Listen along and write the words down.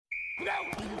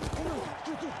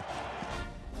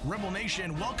Rebel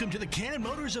Nation, welcome to the Cannon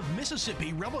Motors of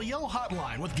Mississippi Rebel Yell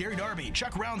Hotline with Gary Darby,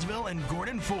 Chuck Rounsville, and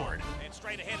Gordon Ford. And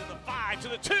straight ahead to the 5, to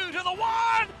the 2, to the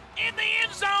 1. In the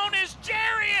end zone is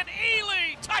Jerry and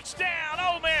Ely. Touchdown,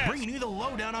 Ole Miss. Bringing you the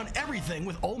lowdown on everything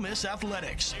with Ole Miss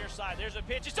athletics. Near side, there's a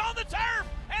pitch. It's on the turf,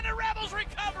 and the Rebels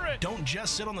recover it. Don't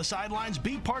just sit on the sidelines.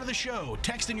 Be part of the show.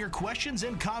 Text in your questions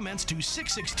and comments to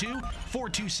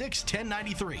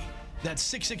 662-426-1093. That's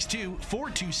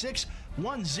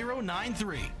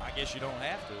 662-426-1093. I guess you don't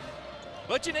have to,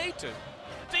 but you need to.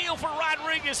 Deal for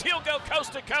Rodriguez. He'll go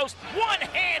coast to coast.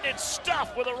 One-handed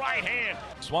stuff with a right hand.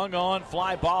 Swung on,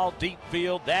 fly ball, deep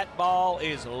field. That ball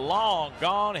is long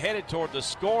gone, headed toward the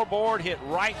scoreboard, hit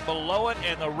right below it,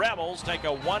 and the Rebels take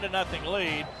a 1-0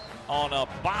 lead on a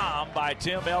bomb by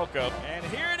Tim Elko. And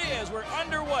here it is. We're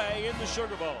underway in the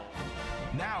Sugar Bowl.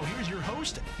 Now, here's your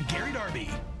host, Gary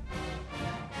Darby.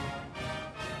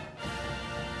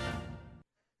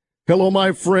 Hello,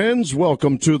 my friends.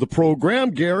 Welcome to the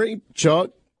program. Gary,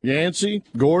 Chuck, Yancey,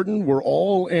 Gordon, we're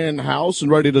all in house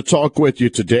and ready to talk with you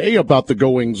today about the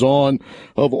goings-on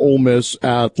of Ole Miss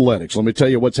athletics. Let me tell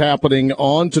you what's happening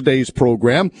on today's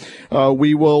program. We're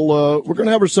going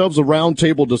to have ourselves a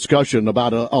roundtable discussion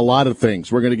about a lot of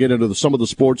things. We're going to get into some of the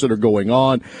sports that are going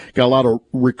on. Got a lot of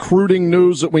recruiting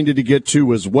news that we need to get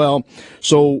to as well.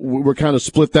 So we're kind of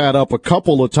split that up a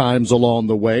couple of times along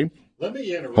the way. Let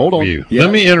me interrupt you. Yeah.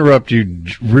 Let me interrupt you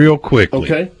real quickly.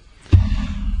 Okay.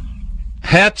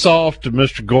 Hats off to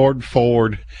Mr. Gordon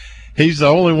Ford. He's the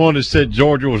only one that said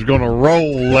Georgia was going to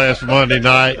roll last Monday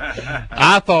night.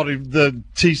 I thought the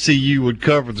TCU would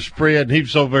cover the spread, and he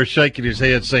was over there shaking his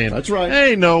head saying, "That's right.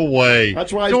 Ain't no way.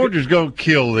 That's right. Georgia's going to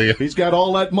kill them." He's got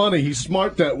all that money. He's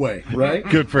smart that way, right?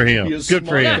 Good for him. He is Good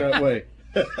for smart him. that way.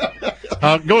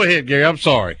 Go ahead, Gary. I'm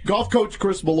sorry. Golf coach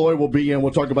Chris Malloy will be in.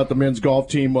 We'll talk about the men's golf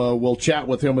team. We'll chat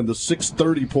with him in the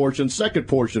 6:30 second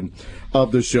portion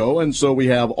of the show. And so we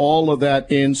have all of that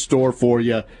in store for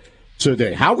you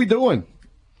today. How we doing?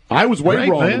 I was way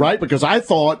wrong, man. Right? Because I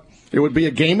thought it would be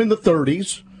a game in the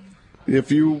 30s.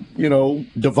 If you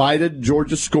divided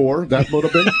Georgia's score, that would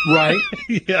have been right.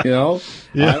 Yeah.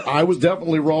 I was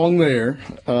definitely wrong there.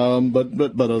 But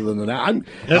other than that,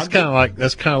 that's kind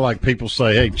of like people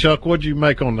say, "Hey, Chuck, what'd you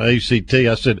make on the ACT?"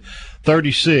 I said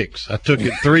 36. I took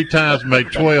it 3 times,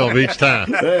 made 12 each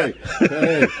time. Hey.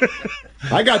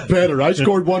 I got better. I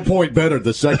scored 1 point better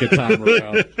the second time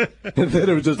around. And then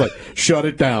it was just like, shut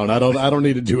it down. I don't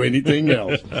need to do anything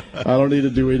else.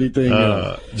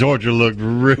 Georgia looked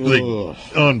really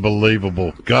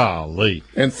unbelievable. Golly.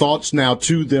 And thoughts now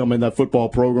to them in that football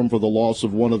program for the loss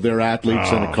of one of their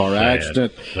athletes in a car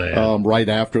accident right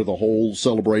after the whole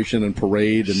celebration and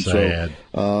parade. And sad.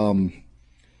 So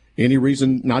any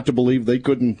reason not to believe they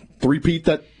couldn't three-peat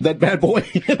that bad boy?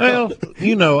 Well,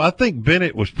 I think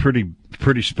Bennett was pretty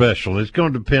special. It's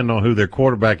going to depend on who their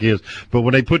quarterback is. But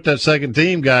when they put that second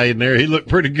team guy in there, he looked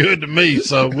pretty good to me.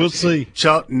 So we'll see.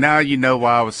 Chuck, now you know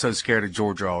why I was so scared of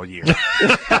Georgia all year.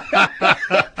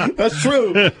 That's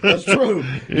true.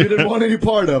 You didn't want any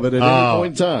part of it at any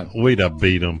point in time. We'd have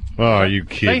beat them. Oh, are you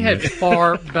kidding They had me?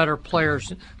 far better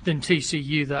players than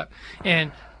TCU, though.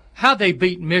 And how they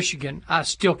beat Michigan, I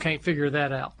still can't figure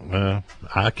that out.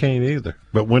 I can't either.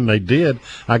 But when they did,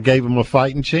 I gave them a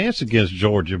fighting chance against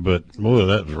Georgia. But,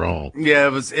 that was wrong. Yeah,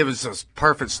 it was a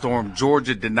perfect storm.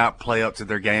 Georgia did not play up to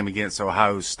their game against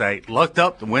Ohio State. Lucked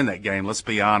up to win that game, let's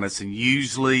be honest. And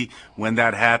usually when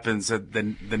that happens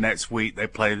the next week, they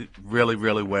play really,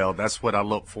 really well. That's what I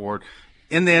look for.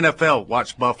 In the NFL,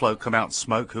 watch Buffalo come out and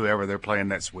smoke whoever they're playing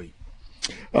next week.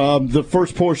 The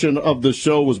first portion of the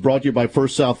show was brought to you by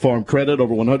First South Farm Credit,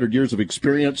 over 100 years of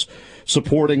experience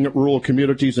supporting rural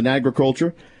communities and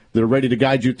agriculture. They're ready to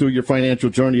guide you through your financial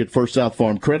journey at First South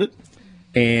Farm Credit.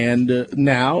 And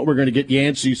now we're going to get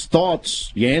Yancey's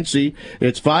thoughts. Yancey,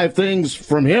 it's 5 things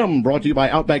from him, brought to you by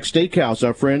Outback Steakhouse,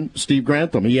 our friend Steve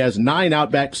Grantham. He has 9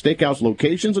 Outback Steakhouse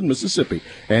locations in Mississippi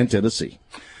and Tennessee.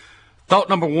 Thought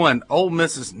number 1, Ole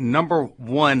Miss's number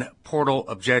 1 portal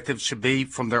objective should be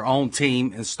from their own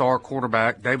team and star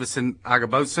quarterback Davison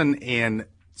Agaboson and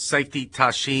safety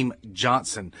Tashim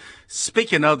Johnson.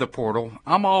 Speaking of the portal,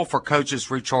 I'm all for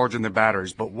coaches recharging their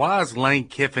batteries, but why is Lane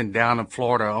Kiffin down in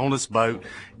Florida on this boat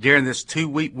during this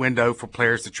 2-week window for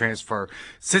players to transfer?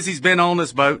 Since he's been on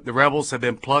this boat, the Rebels have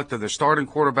been plucked of their starting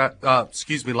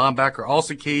linebacker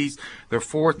Austin Keys, their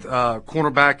 4th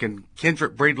cornerback and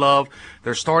Kendrick Breedlove,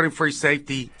 their starting free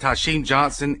safety Tashim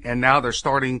Johnson, and now their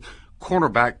starting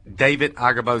cornerback David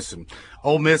Agaboson.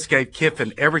 Ole Miss gave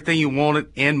Kiffin everything he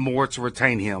wanted and more to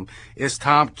retain him. It's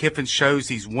time Kiffin shows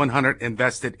he's 100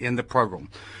 invested in the program.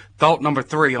 Thought number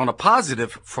 3, on a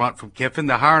positive front from Kiffin,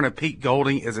 the hiring of Pete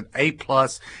Golding is an A+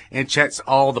 and checks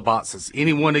all the boxes.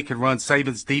 Anyone who can run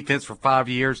Saban's defense for 5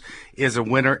 years is a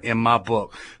winner in my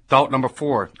book. Thought number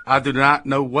 4, I do not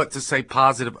know what to say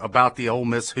positive about the Ole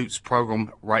Miss Hoops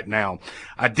program right now.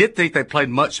 I did think they played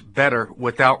much better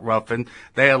without Ruffin.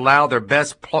 They allowed their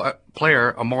best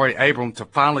player, Amari Abram, to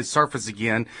finally surface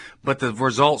again, but the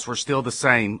results were still the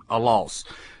same, a loss.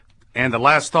 And the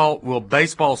last thought, will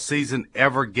baseball season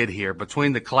ever get here?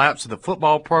 Between the collapse of the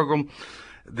football program,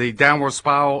 the downward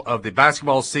spiral of the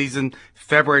basketball season,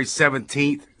 February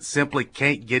 17th simply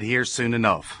can't get here soon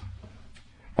enough.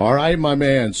 All right, my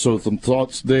man. So some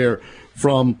thoughts there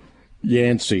from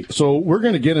Yancey. So we're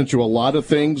going to get into a lot of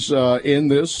things in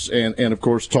this, and of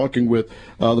course talking with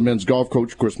the men's golf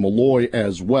coach, Chris Malloy,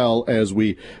 as well as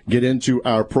we get into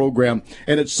our program.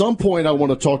 And at some point I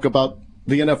want to talk about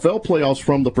the NFL playoffs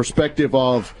from the perspective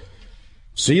of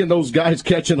seeing those guys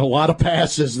catching a lot of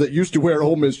passes that used to wear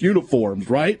Ole Miss uniforms,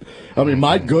 right? I mean,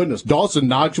 my goodness, Dawson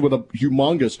Knox with a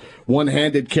humongous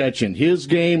one-handed catch in his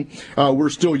game.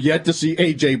 We're still yet to see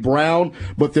A.J. Brown,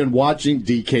 but then watching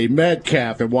DK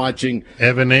Metcalf and watching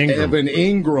Evan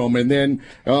Ingram, and then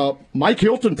Mike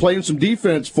Hilton playing some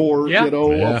defense for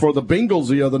for the Bengals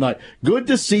the other night. Good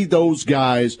to see those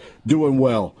guys doing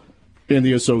well in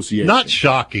the association. Not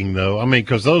shocking though. I mean,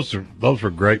 because those were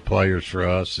great players for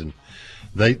us, and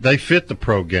they fit the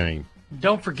pro game.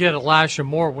 Don't forget Elijah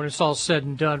Moore when it's all said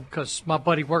and done, because my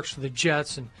buddy works for the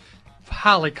Jets and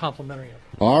highly complimentary of him.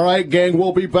 All right, gang,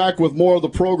 we'll be back with more of the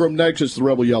program next. It's the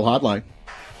Rebel Yell Hotline.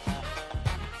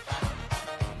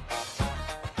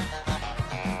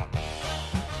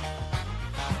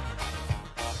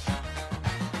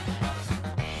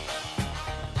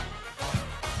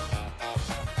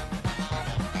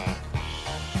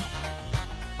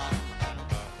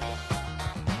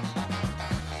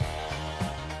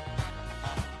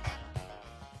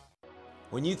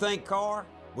 When you think car,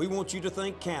 we want you to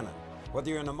think Cannon. Whether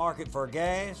you're in the market for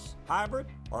gas, hybrid,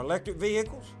 or electric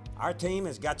vehicles, our team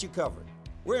has got you covered.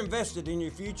 We're invested in your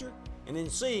future and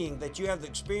in seeing that you have the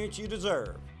experience you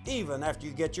deserve, even after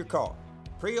you get your car.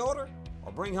 Pre-order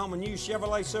or bring home a new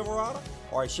Chevrolet Silverado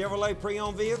or a Chevrolet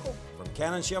pre-owned vehicle from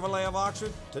Cannon Chevrolet of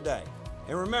Oxford today.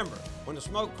 And remember, when the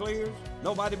smoke clears,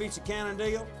 nobody beats a Cannon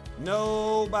deal.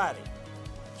 Nobody.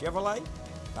 Chevrolet,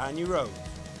 find new roads.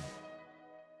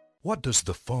 What does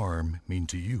the farm mean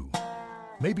to you?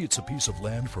 Maybe it's a piece of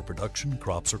land for production,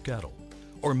 crops, or cattle.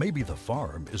 Or maybe the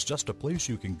farm is just a place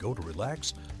you can go to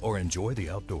relax or enjoy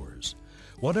the outdoors.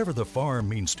 Whatever the farm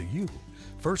means to you,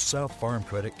 First South Farm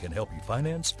Credit can help you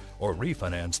finance or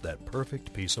refinance that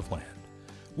perfect piece of land.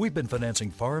 We've been financing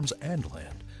farms and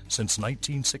land since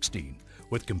 1916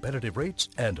 with competitive rates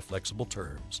and flexible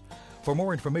terms. For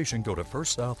more information, go to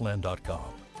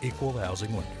firstsouthland.com. Equal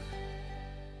housing lender.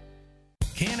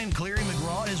 Cannon Cleary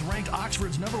McGraw is ranked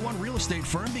Oxford's #1 real estate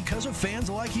firm because of fans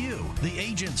like you. The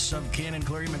agents of Cannon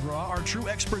Cleary McGraw are true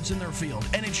experts in their field,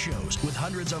 and it shows with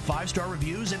hundreds of 5-star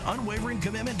reviews and unwavering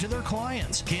commitment to their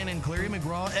clients. Cannon Cleary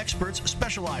McGraw experts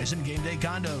specialize in game day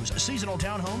condos, seasonal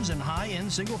townhomes, and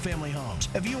high-end single-family homes.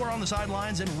 If you are on the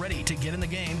sidelines and ready to get in the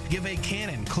game, give a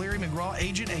Cannon Cleary McGraw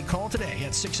agent a call today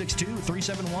at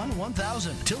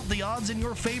 662-371-1000. Tilt the odds in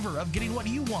your favor of getting what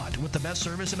you want with the best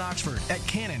service in Oxford at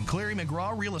Cannon Cleary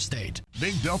McGraw Real Estate.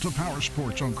 Big Delta Power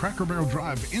Sports on Cracker Barrel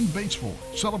Drive in Batesville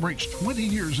celebrates 20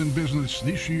 years in business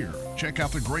this year. Check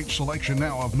out the great selection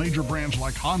now of major brands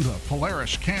like Honda,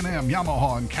 Polaris, Can-Am,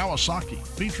 Yamaha, and Kawasaki,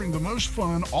 featuring the most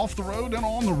fun off the road and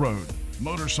on the road.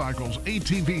 Motorcycles,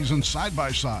 ATVs, and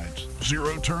side-by-sides.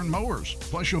 Zero-turn mowers.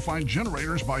 Plus, you'll find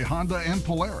generators by Honda and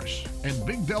Polaris. And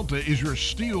Big Delta is your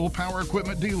steel power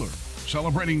equipment dealer.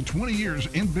 Celebrating 20 years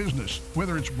in business,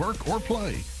 whether it's work or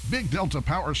play. Big Delta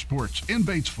Power Sports in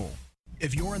Batesville.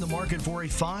 If you're in the market for a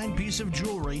fine piece of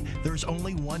jewelry, there's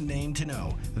only one name to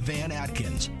know: Van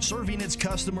Atkins. Serving its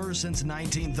customers since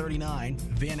 1939,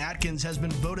 Van Atkins has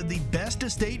been voted the best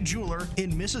estate jeweler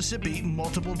in Mississippi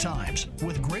multiple times.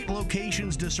 With great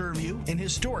locations to serve you in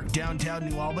historic downtown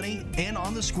New Albany and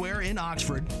on the square in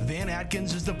Oxford, Van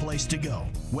Atkins is the place to go.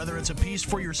 Whether it's a piece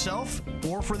for yourself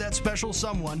or for that special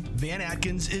someone, Van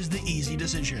Atkins is the easy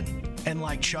decision. And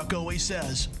like Chuck always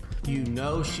says, you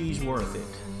know she's worth it.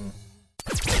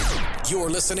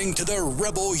 You're listening to the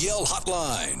Rebel Yell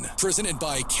Hotline, presented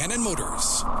by Cannon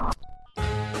Motors.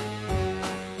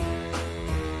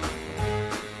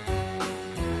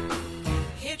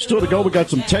 Still to go. We got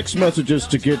some text messages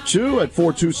to get to at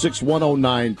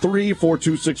 426-1093.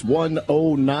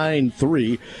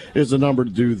 426-1093 is the number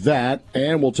to do that.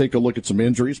 And we'll take a look at some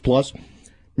injuries. Plus,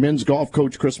 men's golf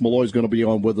coach Chris Malloy is going to be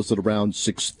on with us at around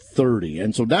 6:30.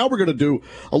 And so now we're going to do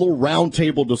a little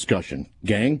roundtable discussion,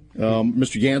 gang.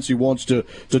 Mr. Yancey wants to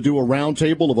do a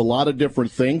roundtable of a lot of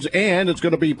different things, and it's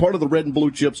going to be part of the Red and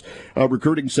Blue Chips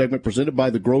recruiting segment presented by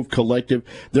the Grove Collective.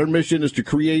 Their mission is to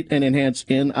create and enhance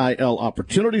NIL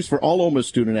opportunities for all Ole Miss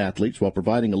student athletes while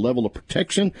providing a level of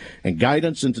protection and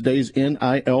guidance in today's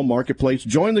NIL marketplace.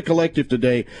 Join the collective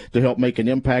today to help make an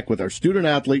impact with our student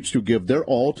athletes who give their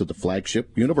all to the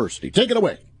flagship university. Take it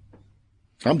away.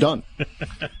 I'm done.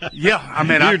 Yeah, I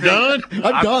mean, You're done?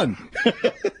 I'm done.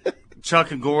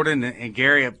 Chuck and Gordon and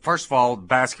Gary, first of all,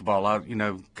 basketball, I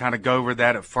kind of go over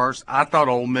that at first. I thought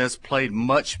Ole Miss played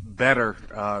much better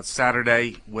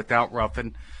Saturday without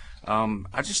Ruffin.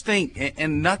 I just think,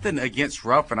 and nothing against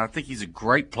Ruffin, I think he's a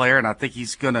great player, and I think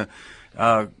he's going to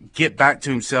get back to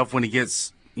himself when he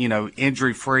gets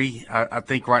injury-free. I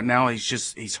think right now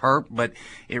he's hurt, but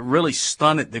it really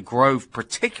stunted the Grove,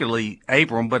 particularly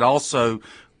Abram, but also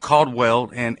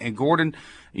Caldwell and Gordon.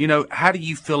 How do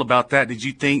you feel about that? Did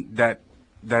you think that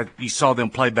you saw them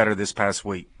play better this past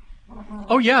week?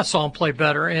 Oh, yeah, I saw them play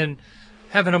better. And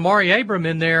having Amari Abram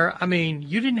in there, I mean,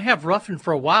 you didn't have Ruffin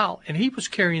for a while, and he was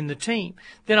carrying the team.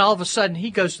 Then all of a sudden he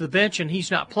goes to the bench and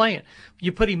he's not playing.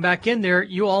 You put him back in there,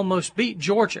 you almost beat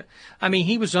Georgia. I mean,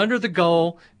 he was under the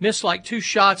goal, missed like 2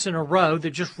 shots in a row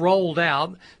that just rolled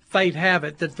out, fate have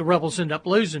it that the Rebels end up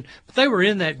losing. But they were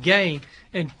in that game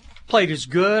and played as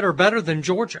good or better than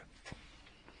Georgia.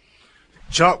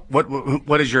 Chuck,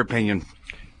 what is your opinion?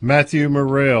 Matthew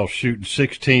Morrell shooting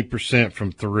 16%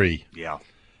 from 3. Yeah.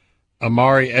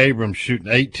 Amari Abrams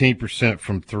shooting 18%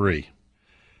 from 3.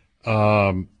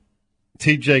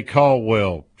 T.J.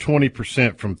 Caldwell,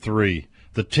 20% from 3.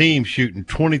 The team shooting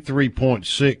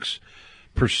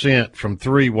 23.6% from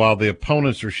 3, while the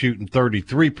opponents are shooting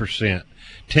 33%.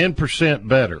 10%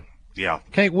 better. Yeah.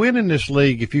 Can't win in this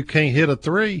league if you can't hit a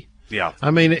 3. Yeah. I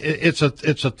mean, it's a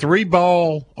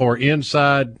 3-ball or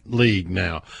inside league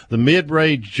now. The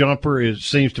mid-range jumper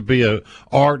seems to be a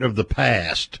art of the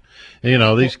past.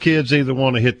 These kids either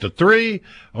want to hit the 3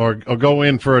 or go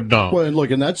in for a dunk. Well, and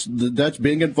look, and that's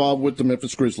being involved with the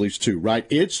Memphis Grizzlies too, right?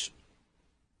 It's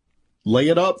lay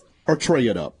it up or tray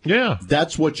it up. Yeah.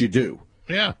 That's what you do.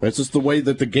 Yeah. That's just the way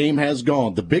that the game has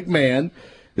gone. The big man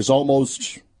is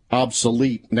almost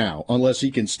obsolete now unless he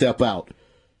can step out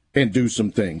and do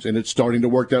some things. And it's starting to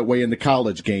work that way in the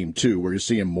college game too, where you're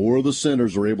seeing more of the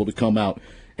centers are able to come out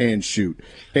and shoot.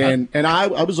 And I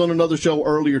was on another show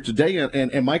earlier today,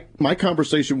 and my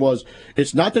conversation was,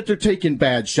 it's not that they're taking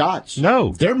bad shots.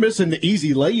 No. They're missing the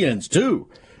easy lay-ins too.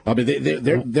 I mean,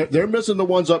 they're missing the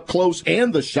ones up close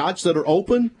and the shots that are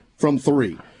open from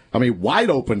 3. I mean, wide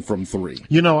open from 3.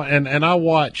 And I've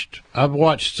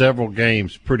watched several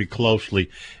games pretty closely,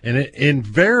 and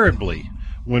invariably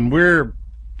when we're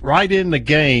right in the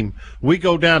game, we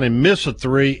go down and miss a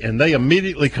 3, and they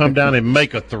immediately come down and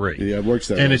make a 3. Yeah, it works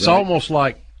that way. And it's almost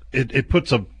like it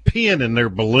puts a pin in their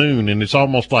balloon, and it's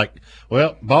almost like,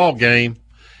 well, ball game,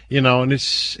 and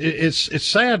it's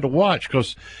sad to watch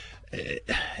because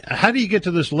how do you get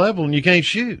to this level and you can't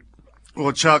shoot?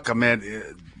 Well, Chuck, I mean,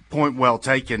 point well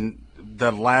taken.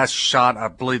 The last shot, I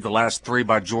believe the last 3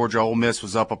 by Georgia, Ole Miss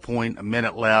was up a point, a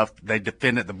minute left. They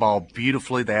defended the ball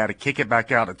beautifully. They had to kick it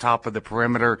back out the top of the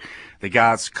perimeter. The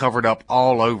guy's covered up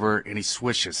all over, and he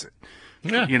swishes it.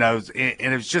 Yeah.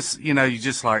 And it was just, you're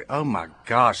just like, oh, my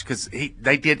gosh, because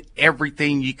they did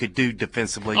everything you could do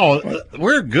defensively. Oh,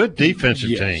 we're a good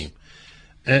defensive team.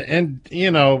 And,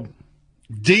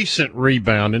 decent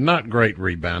rebounding, not great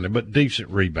rebounding, but decent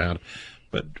rebounding.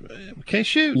 But we can't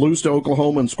shoot. Lose to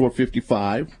Oklahoma and score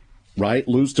 55, right?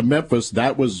 Lose to Memphis.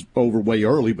 That was over way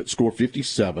early, but score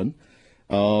 57.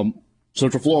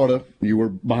 Central Florida, you were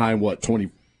behind,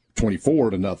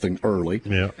 24-0 early.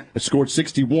 Yeah. It scored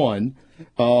 61.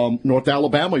 North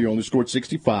Alabama, you only scored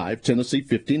 65. Tennessee,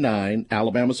 59.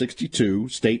 Alabama, 62.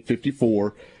 State,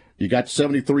 54. You got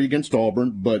 73 against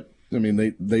Auburn, but I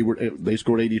mean, they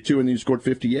scored 82 and you scored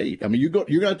 58. I mean, you're going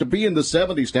to have to be in the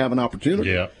 70s to have an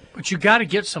opportunity. Yeah. But you got to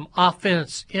get some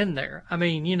offense in there. I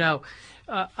mean,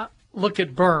 look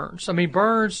at Burns. I mean,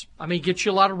 Burns, gets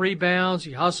you a lot of rebounds.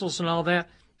 He hustles and all that.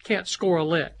 Can't score a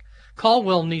lick.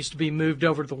 Caldwell needs to be moved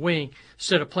over to the wing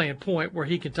instead of playing point where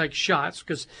he can take shots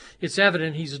because it's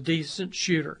evident he's a decent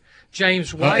shooter.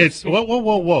 James White.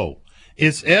 Whoa.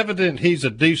 It's evident he's a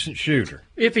decent shooter.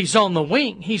 If he's on the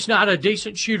wing, he's not a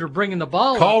decent shooter bringing the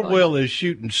ball Caldwell is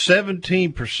shooting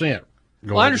 17%.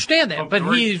 Well, I understand that,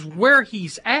 but he's where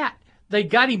he's at. They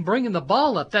got him bringing the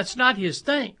ball up. That's not his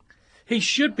thing. He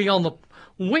should be on the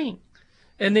wing.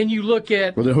 And then you look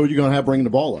at... Well, then who are you going to have bringing the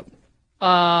ball up?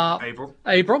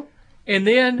 Abram. And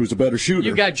then who's a better shooter?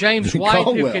 You got James than White,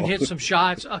 Caldwell. who can hit some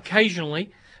shots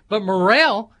occasionally. But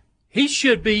Morrell, he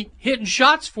should be hitting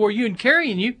shots for you and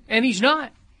carrying you, and he's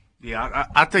not. Yeah,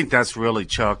 I think that's really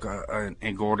Chuck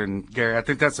and Gordon, Gary. I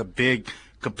think that's a big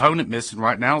component missing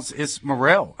right now. It's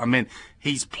Morrell. I mean,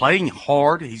 he's playing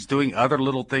hard. He's doing other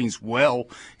little things well.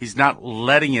 He's not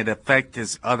letting it affect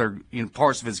his other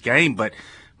parts of his game. But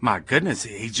my goodness,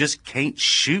 he just can't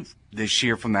shoot this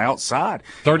year from the outside.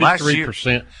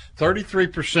 33%,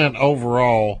 33%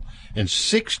 overall, and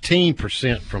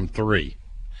 16% from three.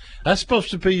 That's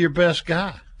supposed to be your best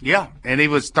guy. Yeah, and he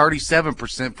was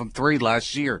 37% from three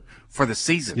last year for the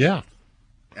season. Yeah.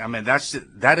 I mean,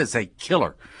 that is a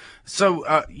killer. So,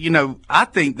 I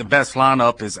think the best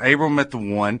lineup is Abram at the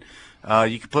 1.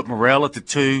 You can put Morrell at the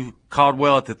 2,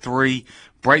 Caldwell at the 3,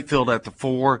 Brakefield at the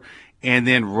 4, and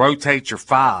then rotate your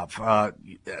 5.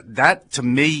 That, to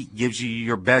me, gives you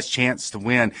your best chance to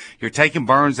win. You're taking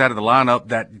Burns out of the lineup.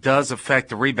 That does affect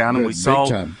the rebound, and we saw.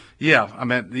 Time. Yeah, I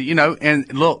mean,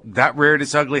 and look, that reared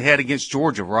its ugly head against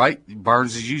Georgia, right?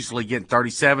 Burns is usually getting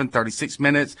 37, 36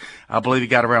 minutes. I believe he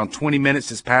got around 20 minutes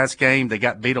this past game. They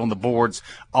got beat on the boards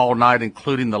all night,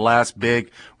 including the last big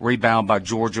rebound by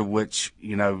Georgia, which,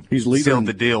 he's sealed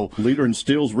the deal. Leader in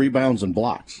steals, rebounds, and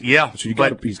blocks. Yeah. So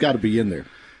he's got to be in there.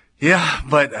 Yeah,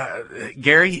 but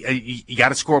Gary, you got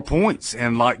to score points,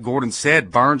 and like Gordon said,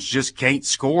 Burns just can't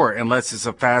score unless it's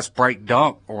a fast break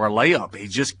dunk or a layup. He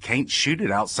just can't shoot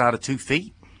it outside of 2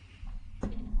 feet.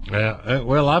 Yeah,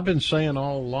 well, I've been saying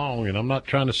all along, and I'm not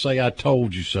trying to say I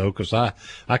told you so, because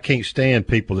I can't stand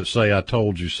people that say I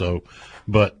told you so,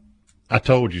 but I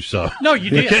told you so. No,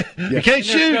 you did. You can't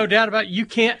shoot. There's no doubt about it. You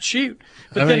can't shoot.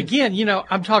 But then again,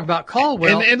 I'm talking about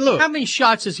Caldwell. And look, how many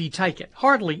shots has he taken?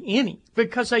 Hardly any,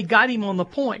 because they got him on the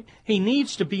point. He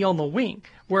needs to be on the wing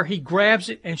where he grabs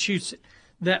it and shoots it.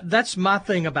 That's my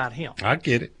thing about him. I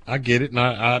get it, and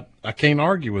I can't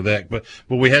argue with that. But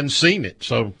we hadn't seen it,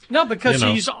 so no, because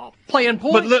he's playing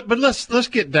point. But let's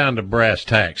get down to brass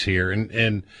tacks here,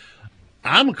 and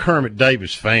I'm a Kermit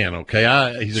Davis fan.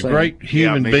 Okay, he's a great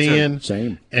human being.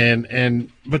 Same.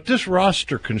 But this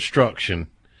roster construction,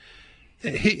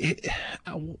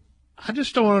 I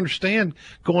just don't understand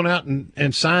going out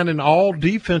and signing all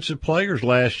defensive players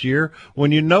last year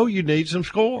when you need some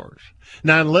scores.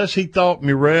 Now, unless he thought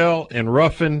Morrell and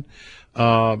Ruffin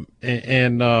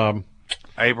and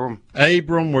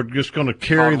Abram were just going to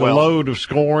carry the load of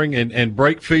scoring and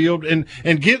Brakefield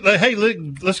and get. Hey,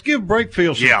 let's give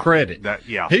Brakefield some credit.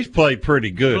 He's played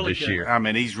pretty good really this year. I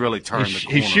mean, he's really turned the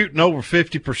corner. He's shooting over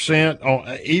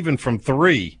 50% even from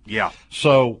three. Yeah.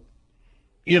 So,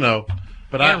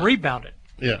 but I rebounded.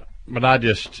 Yeah, but I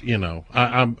just,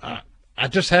 I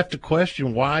just have to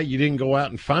question why you didn't go out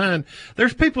and find.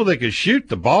 There's people that could shoot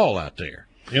the ball out there.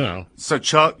 So,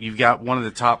 Chuck, you've got one of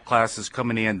the top classes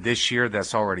coming in this year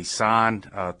that's already signed,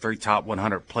 3 top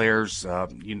 100 players.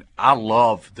 I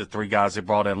love the 3 guys they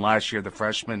brought in last year, the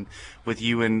freshmen with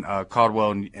you and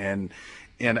Caldwell and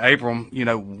Abram.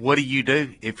 What do you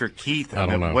do if you're Keith? I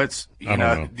don't know. I don't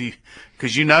know.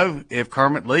 Because if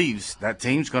Kermit leaves, that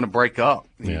team's going to break up.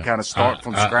 You kind of start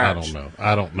from scratch.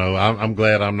 I don't know. I'm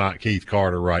glad I'm not Keith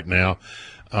Carter right now.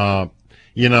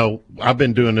 I've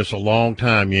been doing this a long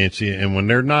time, Yancey, and when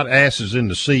they're not asses in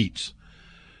the seats,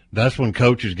 that's when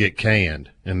coaches get canned,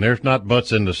 and there's not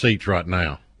butts in the seats right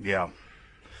now. Yeah.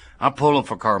 I'm pulling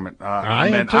for Kermit.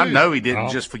 I know he didn't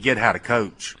just forget how to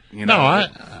coach.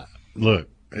 Look,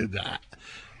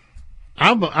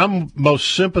 I'm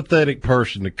most sympathetic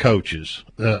person to coaches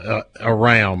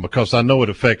around because I know it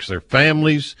affects their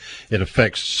families. It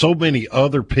affects so many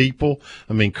other people.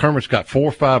 I mean, Kermit's got 4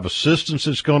 or 5 assistants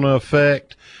it's going to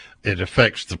affect. It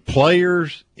affects the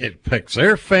players. It affects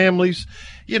their families.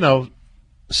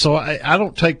 So I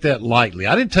don't take that lightly.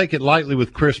 I didn't take it lightly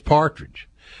with Chris Partridge.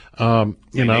 Me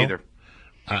neither.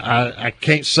 I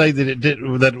can't say that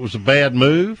it was a bad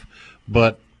move,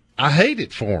 but I hate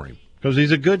it for him because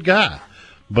he's a good guy.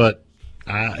 But,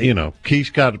 Keith's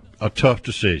got a tough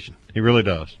decision. He really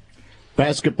does.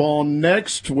 Basketball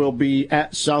next will be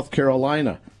at South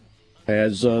Carolina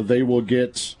as they will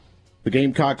get the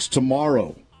Gamecocks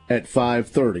tomorrow at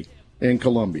 5:30 in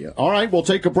Columbia. All right, we'll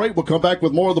take a break. We'll come back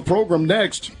with more of the program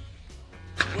next.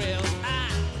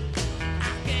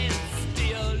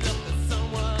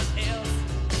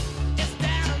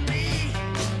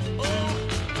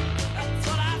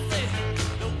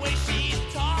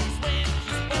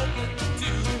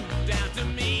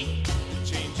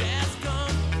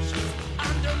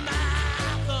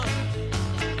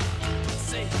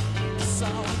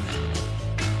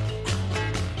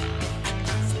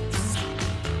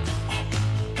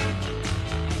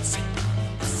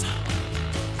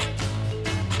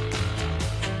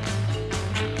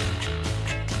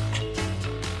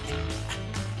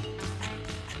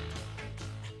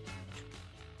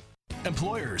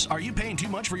 Employers, are you paying too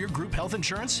much for your group health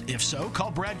insurance? If so, call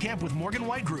Brad Camp with Morgan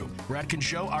White Group. Brad can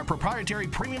show our proprietary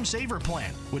Premium Saver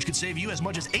Plan, which could save you as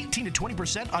much as 18 to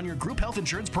 20% on your group health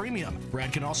insurance premium.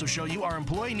 Brad can also show you our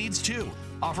employee needs too,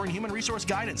 offering human resource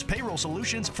guidance, payroll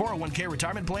solutions, 401k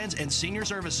retirement plans, and senior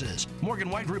services.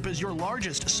 Morgan White Group is your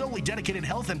largest, solely dedicated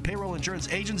health and payroll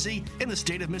insurance agency in the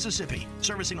state of Mississippi,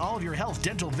 servicing all of your health,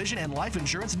 dental, vision, and life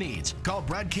insurance needs. Call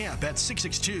Brad Camp at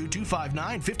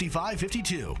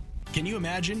 662-259-5552. Can you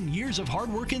imagine years of hard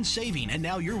work and saving, and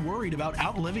now you're worried about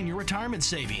outliving your retirement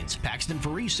savings? Paxton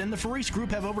Faris and the Faris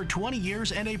Group have over 20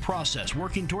 years and a process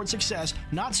working toward success,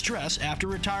 not stress, after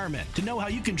retirement. To know how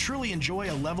you can truly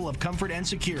enjoy a level of comfort and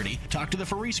security, talk to the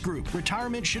Faris Group.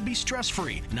 Retirement should be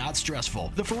stress-free, not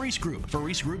stressful. The Faris Group,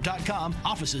 FarisGroup.com,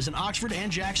 offices in Oxford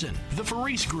and Jackson. The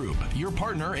Faris Group, your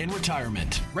partner in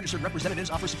retirement. Registered representatives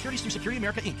offer securities through Security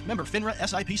America Inc., member FINRA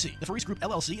SIPC. The Faris Group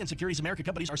LLC and Securities America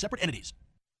companies are separate entities.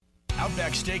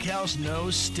 Outback Steakhouse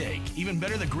knows steak. Even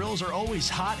better, the grills are always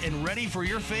hot and ready for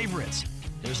your favorites.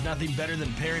 There's nothing better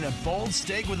than pairing a bold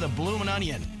steak with a bloomin'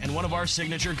 onion and one of our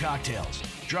signature cocktails.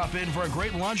 Drop in for a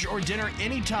great lunch or dinner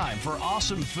anytime for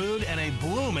awesome food and a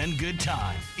bloomin' good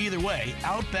time. Either way,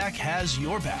 Outback has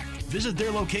your back. Visit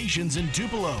their locations in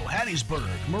Tupelo,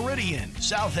 Hattiesburg, Meridian,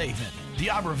 South Haven,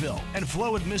 D'Iberville, and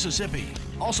Flowood, Mississippi.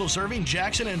 Also serving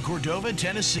Jackson and Cordova,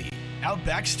 Tennessee.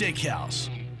 Outback Steakhouse.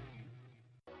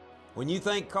 When you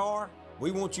think car,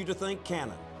 we want you to think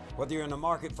Cannon. Whether you're in the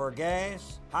market for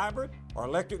gas, hybrid, or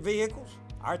electric vehicles,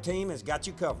 our team has got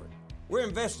you covered. We're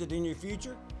invested in your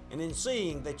future and in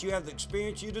seeing that you have the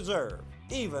experience you deserve,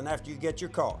 even after you get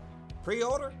your car.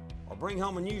 Pre-order or bring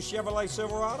home a new Chevrolet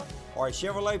Silverado or a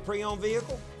Chevrolet pre-owned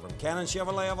vehicle from Cannon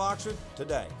Chevrolet of Oxford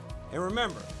today. And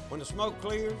remember, when the smoke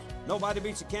clears, nobody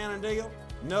beats a Cannon deal.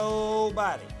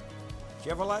 Nobody.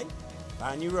 Chevrolet,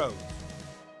 find new roads.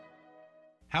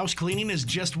 House cleaning is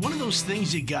just one of those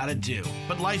things you gotta do.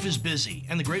 But life is busy,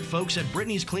 and the great folks at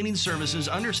Brittany's Cleaning Services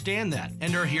understand that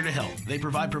and are here to help. They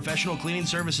provide professional cleaning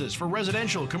services for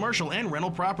residential, commercial, and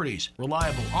rental properties.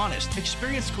 Reliable, honest,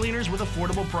 experienced cleaners with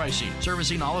affordable pricing.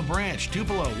 Servicing Olive Branch,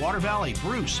 Tupelo, Water Valley,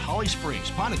 Bruce, Holly Springs,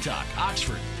 Pontotoc,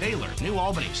 Oxford, Taylor, New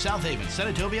Albany, South Haven,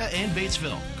 Senatobia, and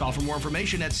Batesville. Call for more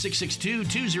information at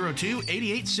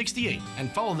 662-202-8868 and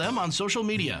follow them on social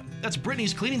media. That's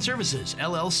Brittany's Cleaning Services,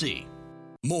 LLC.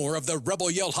 More of the Rebel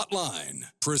Yell Hotline,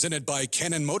 presented by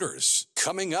Cannon Motors,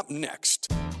 coming up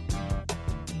next.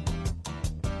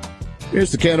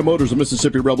 Here's the Cannon Motors of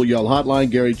Mississippi Rebel Yell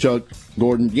Hotline. Gary, Chuck,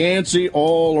 Gordon, Yancey,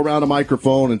 all around a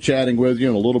microphone and chatting with you.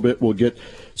 In a little bit, we'll get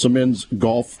some men's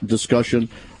golf discussion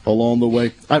along the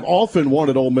way. I've often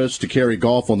wanted Ole Miss to carry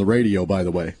golf on the radio, by the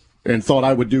way, and thought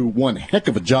I would do one heck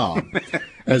of a job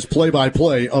as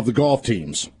play-by-play of the golf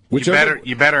teams.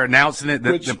 You better announcing it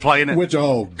than playing it.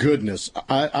 Oh, goodness.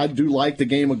 I do like the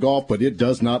game of golf, but it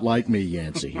does not like me,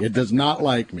 Yancey. It does not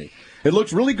like me. It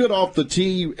looks really good off the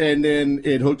tee, and then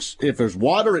it hooks. If there's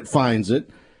water, it finds it.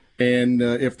 And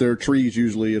if there are trees,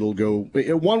 usually it'll go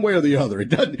one way or the other. It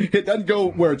doesn't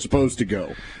go where it's supposed to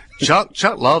go.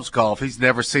 Chuck loves golf. He's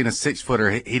never seen a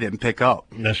 6-footer he didn't pick up.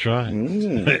 That's right.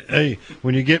 Hey,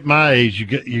 when you get my age,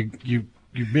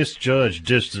 you misjudge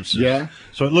distances. Yeah.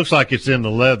 So it looks like it's in the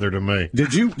leather to me.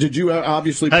 Did you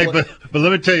obviously play? Hey, but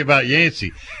let me tell you about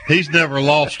Yancey. He's never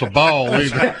lost a ball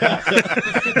either.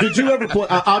 Did you ever play?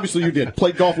 Obviously you did.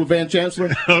 Play golf with Van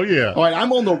Chancellor? Oh, yeah. All right,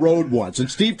 I'm on the road once, and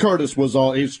Steve Curtis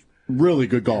he's really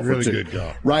good golfer, really too. Good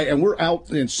golf. Right, and we're out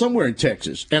somewhere in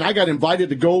Texas, and I got invited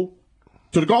to go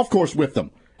to the golf course with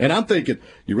them. And I'm thinking,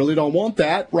 you really don't want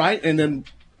that, right? And then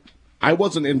I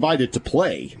wasn't invited to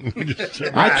play.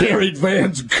 I carried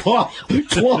Van's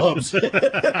clubs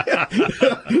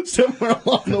somewhere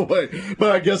along the way.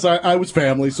 But I guess I was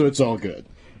family, so it's all good.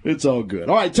 It's all good.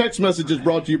 All right, text message is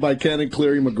brought to you by Ken and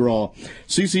Cleary McGraw.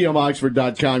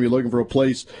 CCMOxford.com. You're looking for a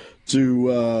place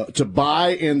to buy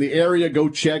in the area. Go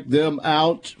check them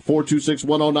out.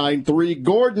 426-1093.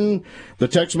 Gordon, the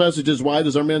text message is, why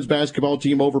does our men's basketball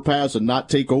team overpass and not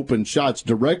take open shots?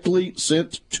 Directly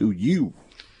sent to you.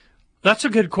 That's a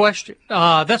good question.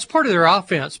 That's part of their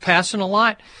offense, passing a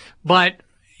lot. But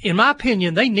in my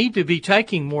opinion, they need to be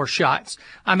taking more shots.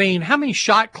 I mean, how many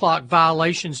shot clock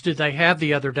violations did they have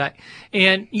the other day?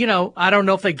 And, I don't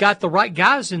know if they got the right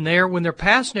guys in there when they're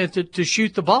passing it to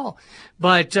shoot the ball.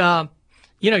 But,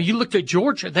 you looked at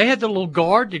Georgia. They had the little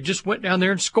guard that just went down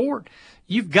there and scored.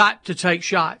 You've got to take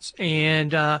shots.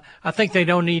 And I think they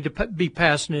don't need to be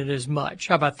passing it as much.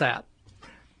 How about that?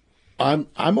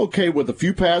 I'm okay with a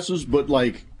few passes, but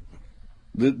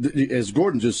as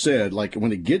Gordon just said, like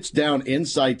when it gets down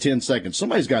inside 10 seconds,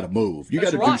 somebody's got to move. You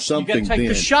got to do something. You got to take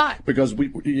the shot because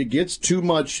it gets too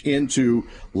much into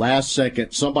last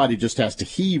second. Somebody just has to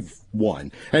heave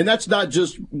one, and that's not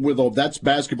just that's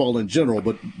basketball in general.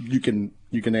 But you can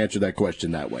answer that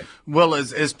question that way. Well,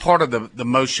 as part of the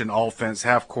motion offense,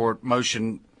 half court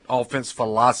motion offense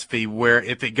philosophy, where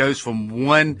if it goes from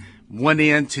one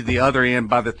end to the other end,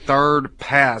 by the third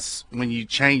pass, when you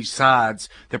change sides,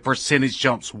 the percentage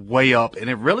jumps way up. And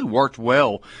it really worked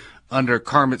well under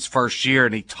Kermit's first year,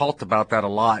 and he talked about that a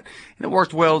lot. And it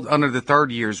worked well under the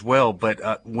third year as well.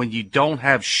 But when you don't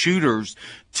have shooters,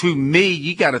 to me,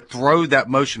 you got to throw that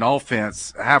motion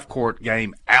offense half-court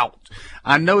game out.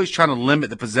 I know he's trying to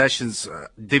limit the possessions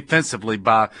defensively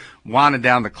by winding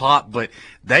down the clock, but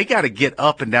they got to get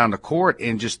up and down the court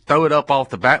and just throw it up off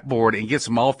the backboard and get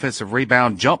some offensive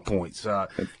rebound jump points.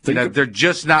 They're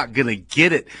just not going to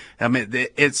get it. I mean,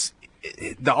 the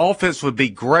offense would be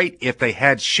great if they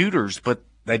had shooters, but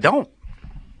they don't.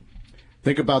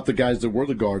 Think about the guys that were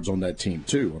the guards on that team,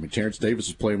 too. I mean, Terrence Davis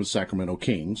is playing with Sacramento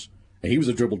Kings, and he was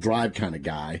a dribble drive kind of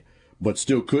guy, but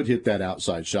still could hit that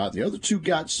outside shot. The other two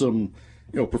got some,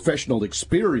 professional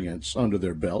experience under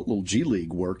their belt, little G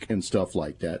League work and stuff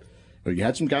like that. You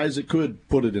had some guys that could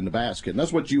put it in the basket, and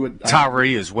that's what you would.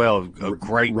 Tyree as well, a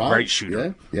great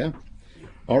shooter. Yeah.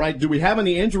 All right, do we have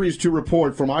any injuries to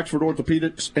report from Oxford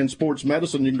Orthopedics and Sports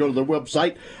Medicine? You can go to their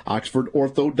website,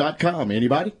 oxfordortho.com.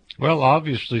 Anybody? Well,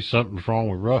 obviously something's wrong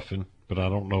with Ruffin, but I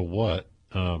don't know what.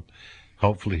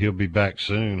 Hopefully he'll be back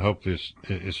soon. Hopefully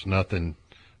it's nothing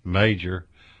major.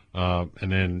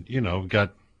 And then, we've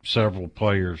got several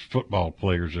football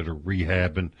players that are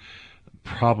rehabbing.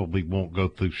 Probably won't go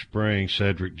through spring.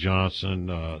 Cedric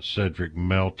Johnson, Cedric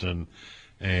Melton,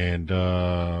 and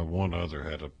one other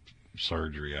had a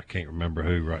surgery. I can't remember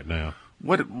who right now.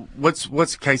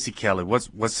 What's Casey Kelly? What's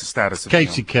the status of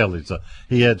Casey Kelly's?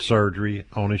 He had surgery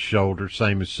on his shoulder,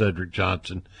 same as Cedric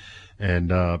Johnson, and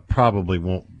probably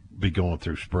won't be going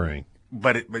through spring.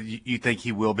 But you think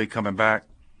he will be coming back?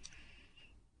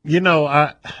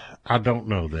 I don't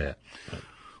know that.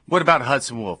 What about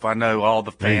Hudson Wolf? I know all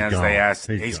the fans, they asked.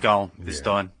 He's gone. It's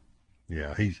done.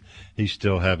 Yeah, he's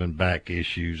still having back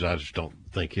issues. I just don't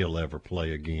think he'll ever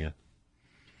play again.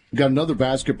 Got another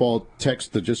basketball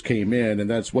text that just came in, and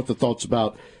that's what the thoughts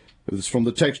about. It's from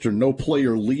the texter. No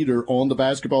player leader on the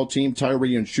basketball team.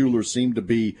 Tyree and Schuler seem to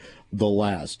be the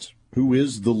last. Who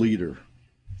is the leader?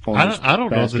 I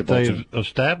don't know that they've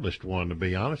established one, to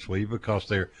be honest with you, because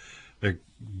they're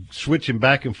switching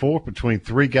back and forth between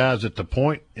three guys at the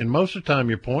point, and most of the time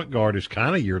your point guard is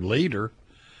kind of your leader.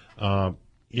 I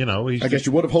guess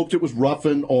you would have hoped it was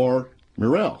Ruffin or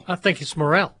Morrell. I think it's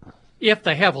Morrell, if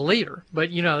they have a leader. But,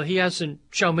 he hasn't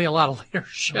shown me a lot of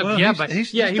leadership. Well,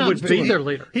 he would be their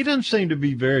leader. He doesn't seem to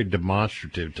be very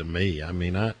demonstrative to me. I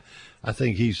mean, I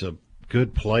think he's a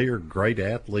good player, great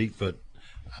athlete, but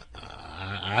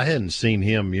I hadn't seen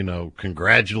him,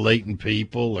 congratulating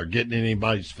people or getting in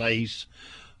anybody's face.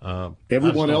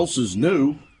 Everyone else is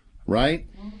new, right?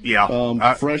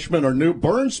 Yeah. Freshmen are new.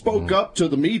 Burns spoke up to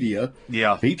the media.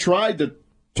 Yeah. He tried to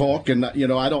talk, and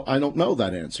I don't know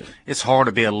that answer. It's hard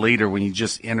to be a leader when you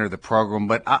just enter the program,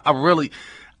 but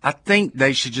I think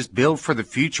they should just build for the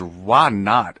future. Why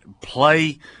not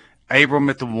play Abram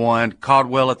at the 1,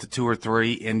 Caldwell at the 2 or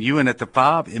 3, and Ewan at the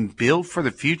 5, and build for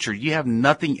the future? You have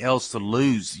nothing else to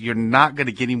lose. You're not going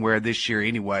to get anywhere this year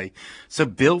anyway. So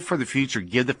build for the future.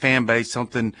 Give the fan base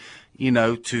something,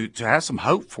 to have some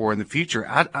hope for in the future.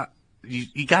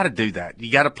 You got to do that.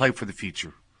 You got to play for the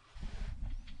future.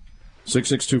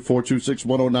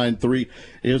 662-426-1093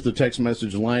 is the text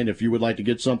message line. If you would like to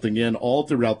get something in all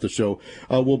throughout the show,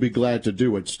 we'll be glad to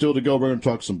do it. Still to go, we're going to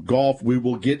talk some golf. We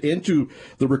will get into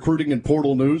the recruiting and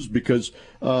portal news because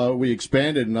we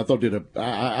expanded, and I thought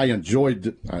I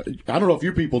enjoyed. I don't know if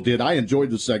you people did. I enjoyed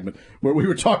the segment where we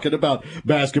were talking about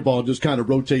basketball and just kind of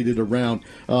rotated around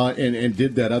and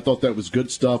did that. I thought that was good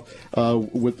stuff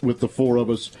with the four of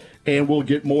us. And we'll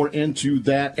get more into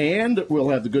that, and we'll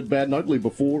have the good, bad, and ugly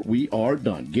before we are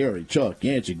done. Gary, Chuck,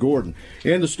 Yancey, Gordon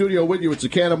in the studio with you. It's the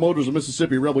Cannon Motors of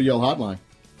Mississippi Rebel Yell Hotline.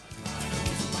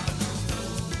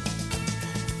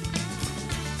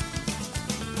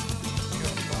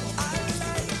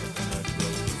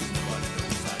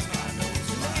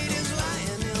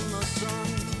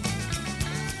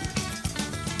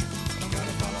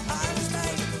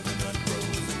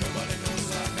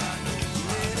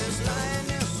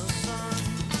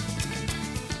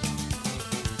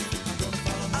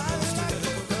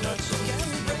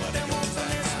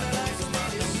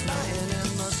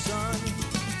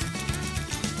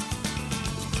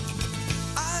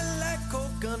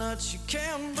 but you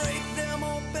can't break them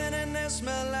open and they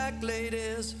smell like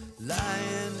ladies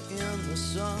lying in the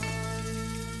sun.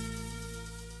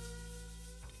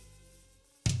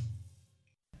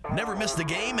 Never miss the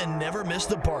game and never miss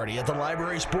the party at the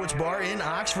Library Sports Bar in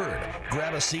Oxford.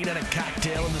 Grab a seat and a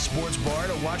cocktail in the sports bar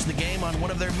to watch the game on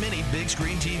one of their many big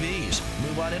screen TVs.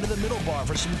 Move on into the middle bar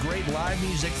for some great live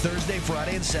music Thursday,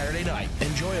 Friday, and Saturday night.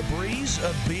 Enjoy a breeze,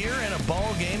 a beer, and a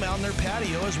ball game out on their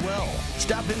patio as well.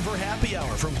 Stop in for happy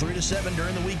hour from 3 to 7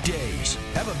 during the weekdays.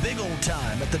 Have a big old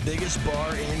time at the biggest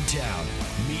bar in town.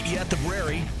 Meet you at the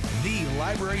Brary, the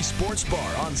Library Sports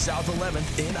Bar on South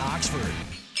 11th in Oxford.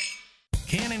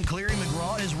 Cannon Cleary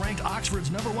McGraw is ranked Oxford's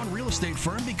 #1 real estate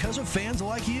firm because of fans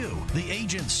like you. The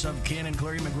agents of Cannon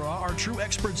Cleary McGraw are true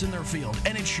experts in their field,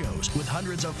 and it shows with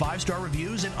hundreds of 5-star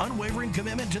reviews and unwavering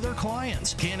commitment to their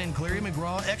clients. Cannon Cleary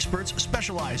McGraw experts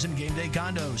specialize in game day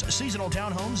condos, seasonal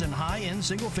townhomes, and high-end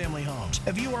single-family homes.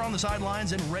 If you are on the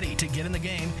sidelines and ready to get in the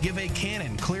game, give a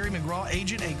Cannon Cleary McGraw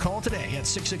agent a call today at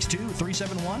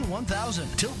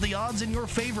 662-371-1000. Tilt the odds in your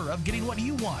favor of getting what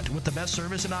you want with the best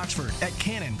service in Oxford at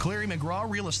Cannon Cleary McGraw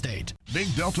Real Estate.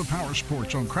 Big Delta Power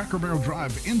Sports on Cracker Barrel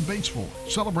Drive in Batesville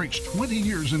celebrates 20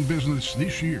 years in business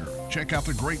this year. Check out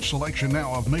the great selection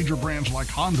now of major brands like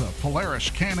Honda, Polaris,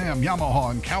 Can-Am,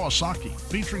 Yamaha, and Kawasaki,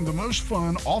 featuring the most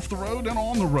fun off the road and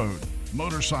on the road.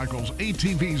 Motorcycles,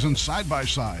 ATVs, and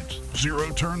side-by-sides,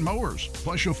 zero-turn mowers.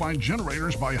 Plus, you'll find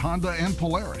generators by Honda and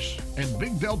Polaris. And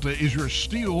Big Delta is your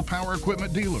steel power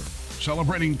equipment dealer.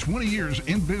 Celebrating 20 years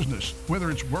in business,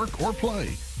 whether it's work or play.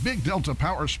 Big Delta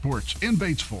Power Sports in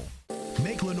Batesville.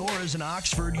 Make Lenora's in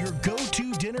Oxford your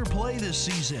go-to dinner play this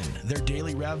season. Their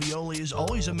daily ravioli is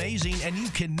always amazing, and you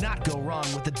cannot go wrong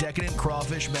with the decadent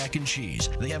crawfish mac and cheese.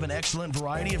 They have an excellent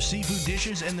variety of seafood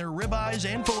dishes, and their ribeyes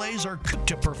and fillets are cooked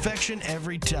to perfection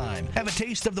every time. Have a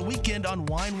taste of the weekend on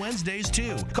Wine Wednesdays,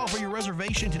 too. Call for your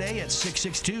reservation today at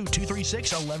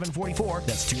 662-236-1144.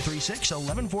 That's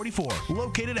 236-1144.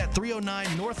 Located at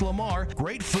 309 North Lamar.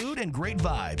 Great food and great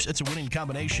vibes. It's a winning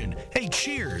combination. Hey,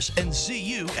 cheers, and see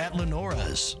you at Lenora's.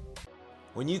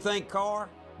 When you think car,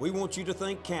 we want you to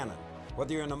think Cannon.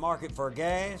 Whether you're in the market for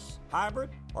gas,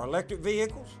 hybrid, or electric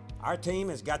vehicles, our team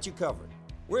has got you covered.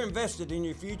 We're invested in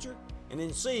your future and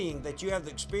in seeing that you have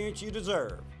the experience you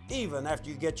deserve, even after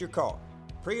you get your car.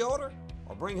 Pre-order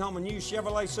or bring home a new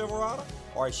Chevrolet Silverado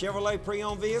or a Chevrolet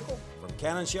pre-owned vehicle from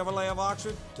Cannon Chevrolet of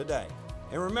Oxford today.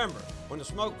 And remember, when the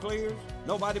smoke clears,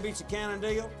 nobody beats a Cannon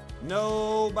deal.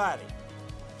 Nobody.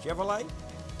 Chevrolet,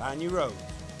 find new roads.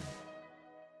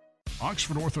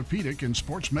 Oxford Orthopedic and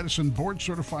Sports Medicine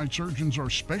board-certified surgeons are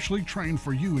specially trained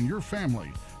for you and your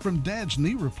family, from dad's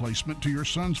knee replacement to your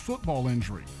son's football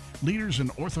injury. Leaders in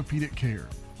orthopedic care.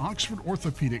 Oxford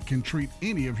Orthopedic can treat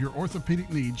any of your orthopedic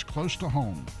needs close to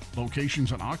home.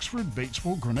 Locations in Oxford,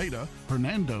 Batesville, Grenada,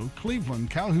 Hernando,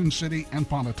 Cleveland, Calhoun City, and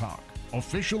Pontotoc.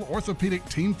 Official orthopedic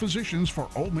team physicians for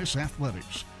Ole Miss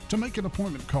Athletics. To make an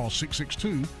appointment, call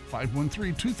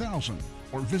 662-513-2000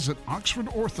 or visit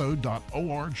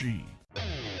oxfordortho.org.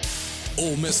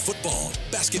 Ole Miss football,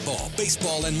 basketball,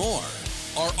 baseball, and more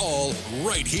are all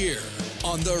right here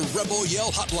on the Rebel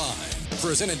Yell Hotline,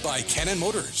 presented by Cannon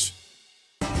Motors.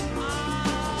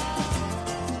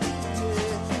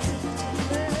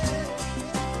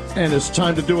 And it's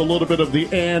time to do a little bit of the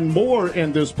and more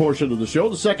in this portion of the show.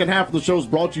 The second half of the show is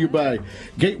brought to you by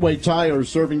Gateway Tire,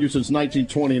 serving you since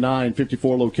 1929,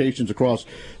 54 locations across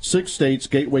 6 states.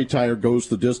 Gateway Tire goes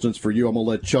the distance for you. I'm going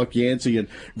to let Chuck Yancey and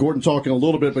Gordon talk in a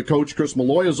little bit, but Coach Chris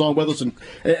Malloy is on with us. And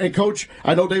Coach,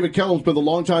 I know David Kellum's been the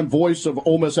longtime voice of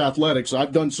Ole Miss athletics.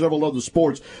 I've done several other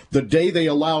sports. The day they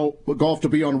allow golf to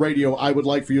be on radio, I would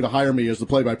like for you to hire me as the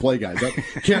play-by-play guy.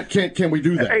 Can we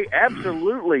do that? Hey,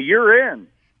 absolutely. You're in.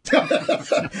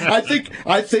 I think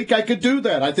I could do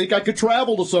that. I think I could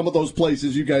travel to some of those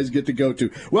places you guys get to go to.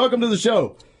 Welcome to the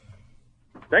show.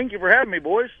 Thank you for having me,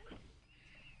 boys.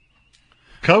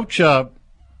 Coach,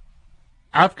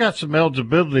 I've got some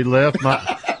eligibility left.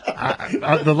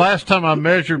 The last time I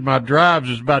measured my drives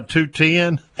was about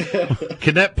 210.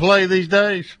 Can that play these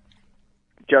days?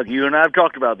 Chuck, you and I have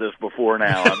talked about this before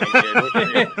now.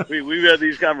 I mean, we've had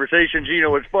these conversations. You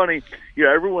know, it's funny. You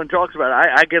know, everyone talks about it.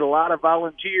 I get a lot of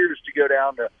volunteers to go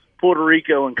down to Puerto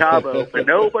Rico and Cabo, but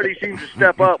nobody seems to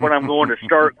step up when I'm going to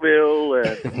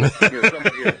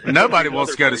Starkville. And, nobody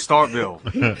wants to go to Starkville.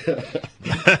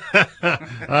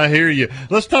 I hear you.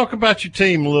 Let's talk about your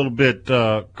team a little bit,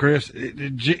 Chris.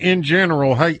 In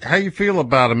general, how you feel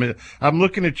about them? I'm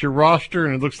looking at your roster,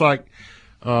 and it looks like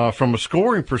from a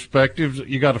scoring perspective,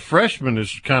 you got a freshman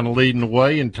that's kind of leading the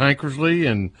way in Tankersley,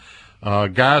 and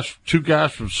two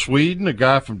guys from Sweden, a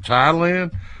guy from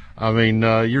Thailand. I mean,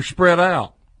 you're spread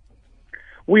out.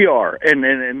 We are,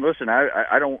 and listen,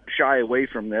 I don't shy away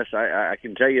from this. I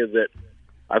can tell you that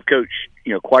I've coached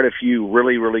quite a few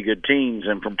really, really good teams,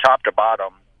 and from top to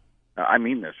bottom, I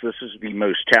mean this. This is the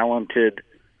most talented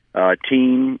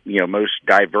team, most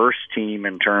diverse team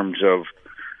in terms of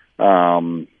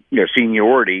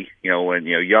seniority, and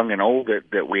young and old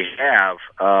that we have.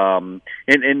 And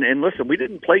listen, we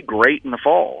didn't play great in the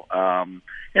fall, and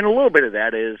a little bit of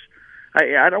that is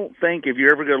I don't think if you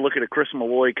ever go look at a Chris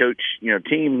Malloy coach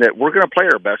team that we're going to play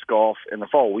our best golf in the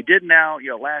fall. We did now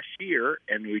last year,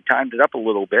 and we timed it up a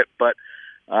little bit, but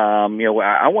I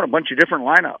want a bunch of different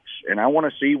lineups, and I want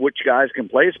to see which guys can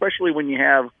play, especially when you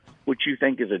have what you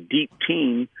think is a deep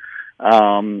team.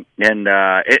 And then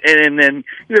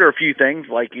there are a few things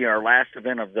like our last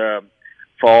event of the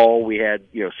fall. We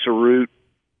had Sarut,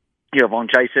 Von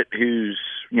Chaiset, who's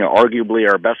arguably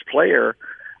our best player.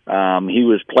 He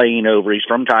was playing he's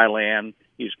from Thailand.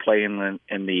 He's playing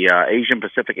in the Asian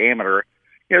Pacific Amateur.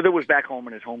 That was back home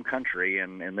in his home country,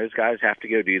 and those guys have to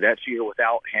go do that. So you're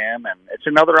without him, and it's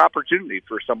another opportunity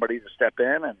for somebody to step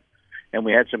in. And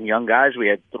we had some young guys. We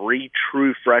had 3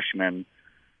 true freshmen,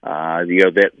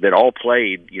 that all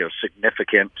played,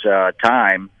 significant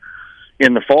time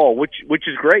in the fall, which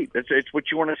is great. It's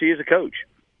what you want to see as a coach.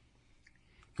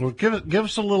 Well, give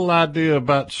us a little idea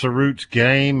about Sarut's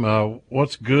game.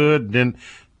 What's good? Then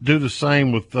do the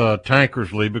same with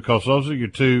Tankersley, because those are your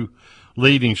 2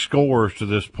 leading scorers to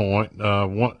this point.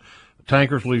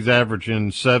 Tankersley's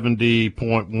averaging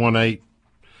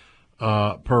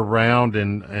 70.18 per round,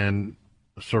 and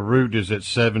Sarut is at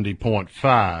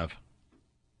 70.5.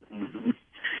 Mm-hmm.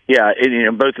 Yeah,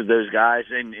 and both of those guys,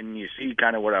 and you see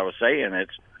kind of what I was saying.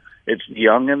 It's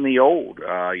young and the old.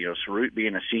 Sarut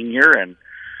being a senior and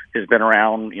has been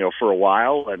around for a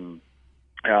while, and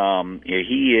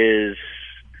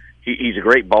he's a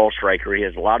great ball striker. He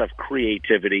has a lot of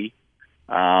creativity.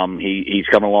 He's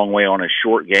come a long way on his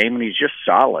short game, and he's just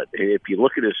solid. If you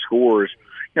look at his scores,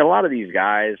 a lot of these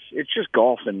guys, it's just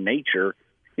golf in nature.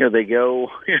 They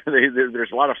go,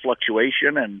 there's a lot of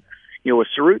fluctuation, and with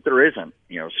Sarut there isn't.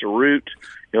 Sarut,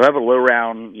 he'll have a low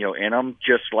round, in him,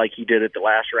 just like he did at the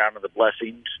last round of the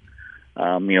Blessings.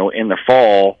 In the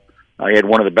fall, he had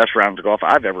one of the best rounds of golf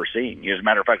I've ever seen. As a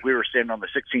matter of fact, we were sitting on the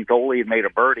 16th hole. He had made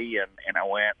a birdie, and I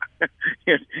went,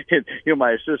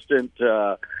 my assistant,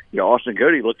 Austin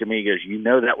Cody looked at me and goes,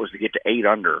 that was to get to 8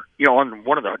 under, on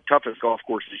one of the toughest golf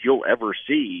courses you'll ever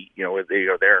see,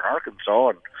 there in Arkansas.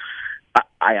 And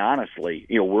I honestly,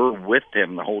 we're with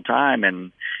him the whole time,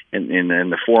 and in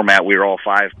the format, we were all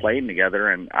 5 playing together,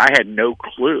 and I had no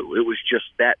clue. It was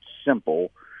just that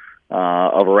simple.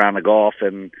 Of a round of golf,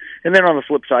 and then on the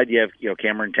flip side, you have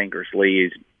Cameron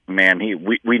Tankersley. Man,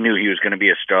 we knew he was going to be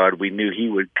a stud. We knew he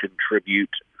would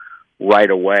contribute right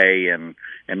away, and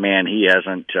man, he has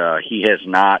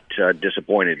not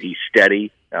disappointed. He's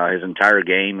steady. His entire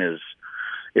game is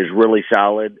really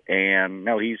solid, and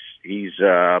no, he's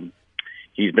been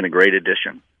a great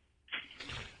addition.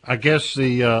 I guess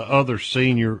the other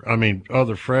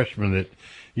freshman that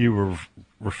you were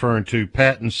referring to,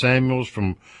 Patton Samuels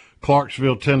from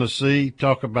Clarksville, Tennessee.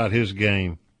 Talk about his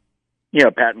game.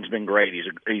 Yeah, Patton's been great. He's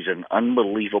an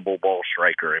unbelievable ball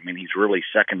striker. I mean, he's really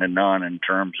second to none in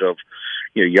terms of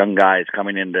young guys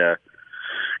coming into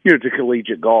to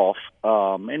collegiate golf.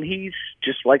 And he's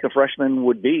just like a freshman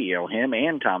would be. Him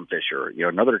and Tom Fisher,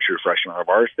 another true freshman of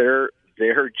ours. They're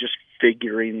just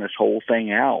figuring this whole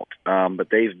thing out. But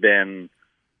they've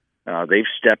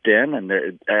stepped in, and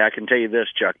I can tell you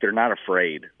this, Chuck, they're not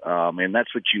afraid, and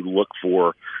that's what you look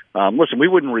for. Listen, we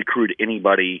wouldn't recruit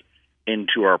anybody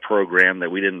into our program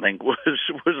that we didn't think was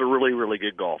a really, really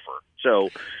good golfer. So,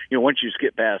 once you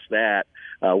skip past that,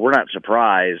 we're not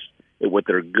surprised at what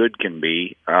their good can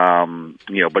be.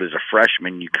 But as a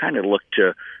freshman, you kind of look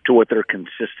to what their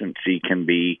consistency can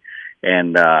be,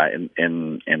 and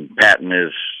Patton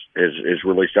is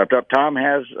really stepped up. Tom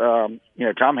has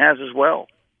as well.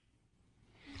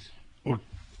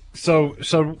 So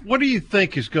what do you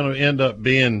think is going to end up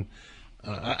being?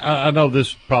 I know this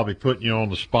is probably putting you on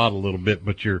the spot a little bit,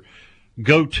 but your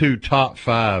go-to top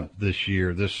 5 this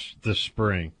year, this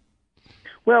spring.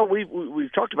 Well,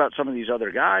 we've talked about some of these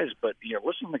other guys, but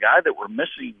listen, the guy that we're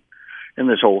missing in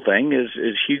this whole thing is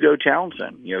Hugo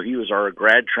Townsend. He was our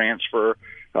grad transfer.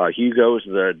 Hugo's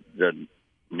the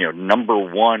number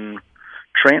 1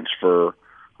 transfer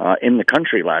in the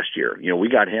country last year. We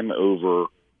got him over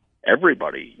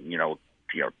everybody,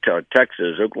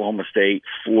 Texas, Oklahoma State,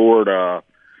 Florida.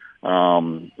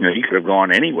 He could have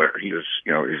gone anywhere. He was,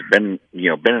 he's been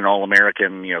an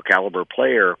All-American, caliber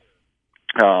player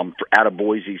out of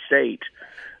Boise State.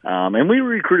 And we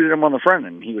recruited him on the front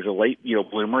end. He was a late,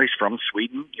 bloomer. He's from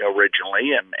Sweden,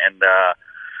 originally,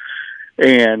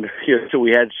 and so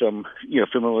we had some,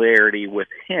 familiarity with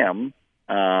him.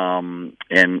 And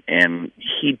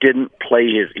he didn't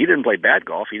play bad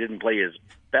golf. He didn't play his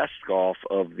best golf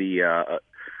of the,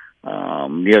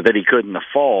 that he could in the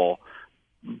fall.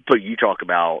 But you talk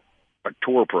about a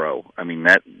tour pro. I mean,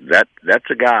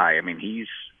 that's a guy. I mean, he's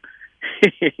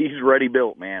ready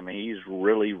built, man. He's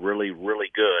really, really, really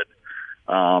good.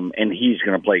 And he's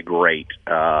going to play great,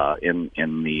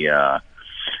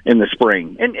 in the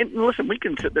spring. And listen, we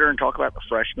can sit there and talk about the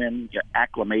freshmen,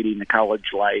 acclimating to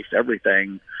college life,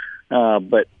 everything.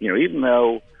 But, even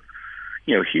though,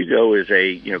 Hugo is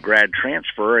a, grad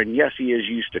transfer, and yes, he is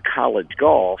used to college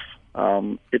golf,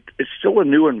 it's still a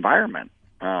new environment.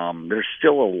 There's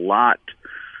still a lot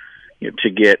to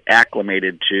get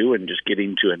acclimated to, and just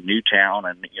getting to a new town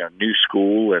and new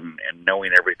school and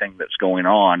knowing everything that's going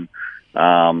on.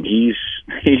 He's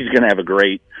going to have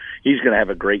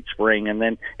a great spring. And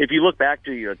then if you look back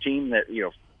to a team that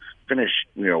finished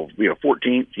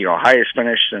 14th, highest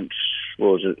finish since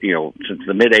since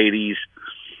the mid '80s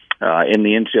in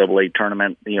the NCAA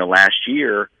tournament last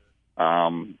year.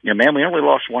 Man, we only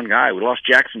lost one guy. We lost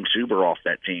Jackson Suber off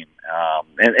that team.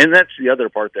 And that's the other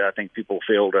part that I think people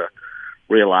fail to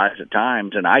realize at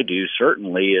times, and I do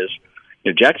certainly, is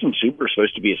Jackson Suber is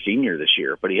supposed to be a senior this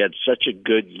year, but he had such a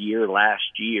good year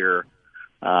last year,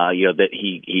 that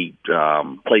he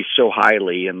placed so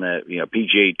highly in the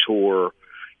PGA Tour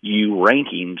U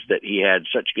rankings that he had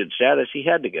such good status, he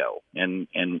had to go, and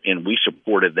we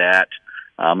supported that.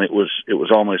 It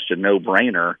was almost a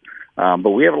no-brainer. But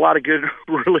we have a lot of good,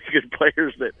 really good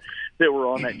players that were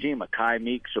on that team. A Kai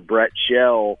Meeks, a Brett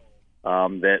Shell,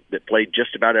 that played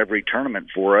just about every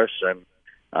tournament for us, and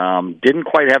didn't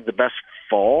quite have the best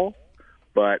fall,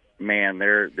 but man,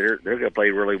 they're going to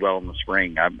play really well in the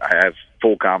spring. I have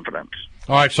full confidence.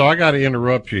 All right, so I got to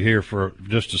interrupt you here for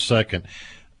just a second.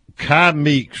 Kai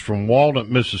Meeks from Walnut,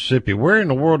 Mississippi. Where in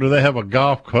the world do they have a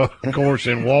golf course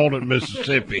in Walnut,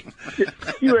 Mississippi?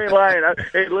 You ain't lying.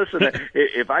 Hey, listen,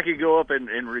 if I could go up and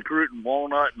recruit in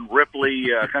Walnut and Ripley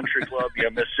Country Club,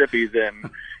 Mississippi,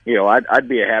 then, I'd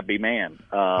be a happy man.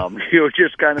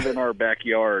 Just kind of in our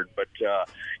backyard. But,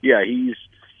 he's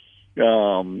we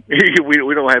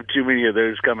don't have too many of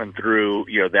those coming through,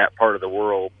 that part of the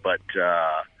world, but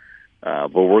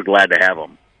we're glad to have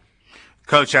them.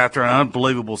 Coach, after an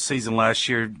unbelievable season last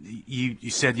year, you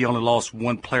said you only lost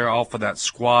one player off of that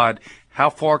squad. How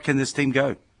far can this team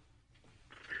go?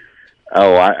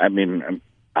 Oh, I mean,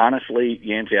 honestly,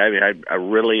 Yancey,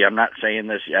 I'm not saying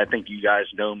this. I think you guys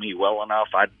know me well enough.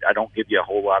 I don't give you a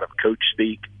whole lot of coach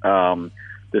speak. I've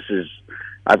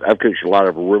coached a lot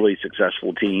of really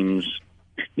successful teams,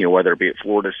 whether it be at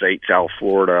Florida State, South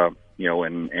Florida,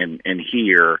 and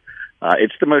here.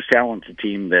 It's the most talented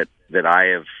team that I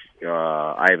have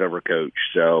ever coached.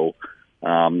 So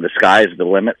the sky's the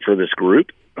limit for this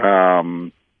group.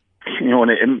 And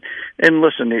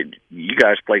listen, you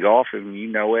guys play golf and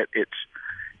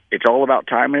it's all about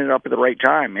timing it up at the right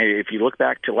time. If you look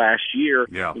back to last year,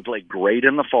 we played great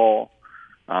in the fall.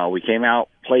 We came out,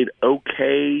 played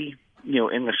okay,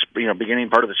 in the beginning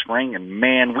part of the spring, and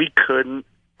man, we couldn't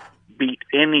beat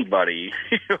anybody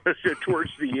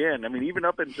towards the end. I mean, even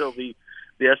up until the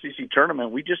SEC tournament,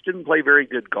 we just didn't play very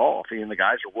good golf. The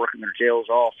guys are working their tails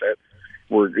off.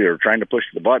 We're trying to push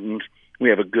the buttons. We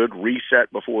have a good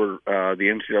reset before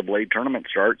the NCAA tournament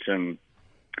starts, and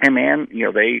man,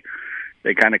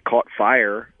 they kind of caught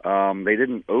fire. They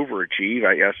didn't overachieve.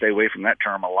 I stay away from that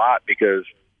term a lot because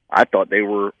I thought they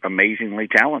were amazingly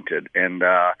talented, and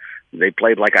they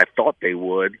played like I thought they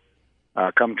would.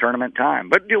 Come tournament time.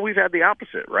 But we've had the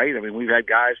opposite, right? I mean, we've had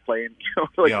guys playing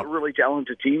really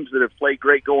talented teams that have played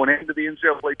great going into the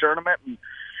NCAA tournament,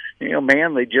 and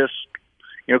man, they just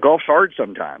golf's hard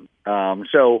sometimes.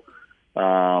 Again,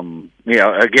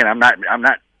 I'm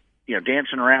not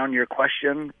dancing around your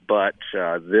question, but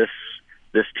this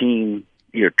team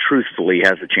truthfully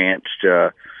has a chance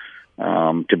to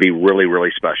be really,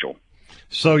 really special.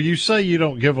 So you say you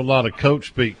don't give a lot of coach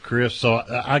speak, Chris, so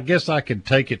I guess I can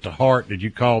take it to heart that you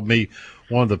called me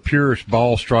one of the purest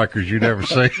ball strikers you'd ever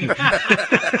seen. Hey,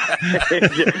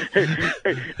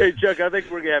 Chuck, I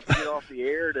think we're going to have to get off the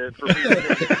air for me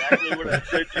to say exactly what I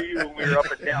said to you when we were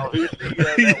up in Tallahassee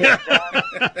that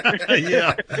one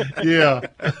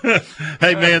time.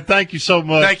 Hey, man, thank you so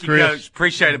much, Thank you, Chris. Coach.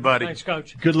 Appreciate it, buddy. Thanks,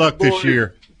 Coach. Good luck this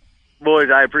year. Boys,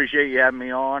 I appreciate you having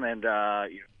me on, and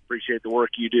appreciate the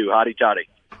work you do. Hotty toddy.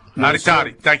 Howdy,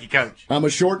 toddy. Thank you, Coach. I'm a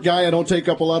short guy. I don't take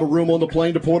up a lot of room on the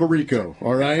plane to Puerto Rico.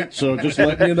 All right, so just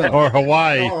letting you know. Or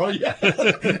Hawaii. Oh, yeah.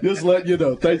 Just letting you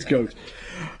know. Thanks, Coach.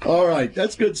 All right,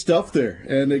 that's good stuff there,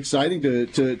 and exciting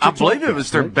to I believe it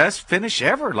was their best finish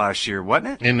ever last year,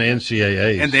 wasn't it? In the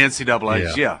NCAAs. In the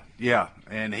NCAAs, yeah.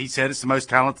 And he said it's the most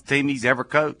talented team he's ever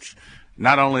coached.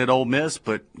 Not only at Ole Miss,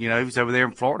 but, he was over there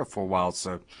in Florida for a while,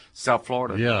 so South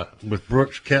Florida. Yeah, with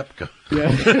Brooks Koepka.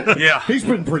 Yeah. Yeah. He's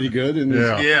been pretty good in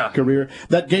his career.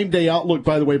 That Game Day Outlook,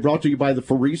 by the way, brought to you by the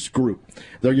Faris Group.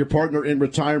 They're your partner in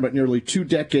retirement, nearly 2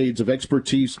 decades of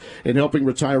expertise in helping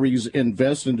retirees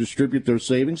invest and distribute their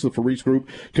savings. The Faris Group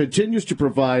continues to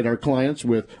provide our clients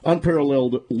with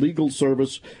unparalleled legal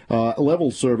service,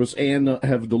 level service, and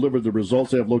have delivered the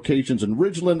results. They have locations in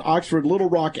Ridgeland, Oxford, Little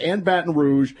Rock, and Baton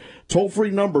Rouge.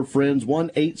 Toll-free number, friends,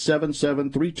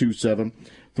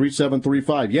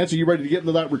 1-877-327-3735. Yancey, you ready to get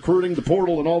into that recruiting, the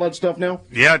portal, and all that stuff now?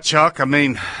 Yeah, Chuck. I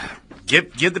mean,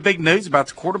 give the big news about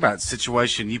the quarterback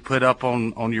situation you put up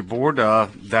on your board.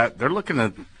 That they're looking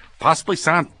to possibly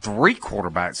sign 3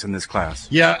 quarterbacks in this class.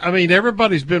 Yeah, I mean,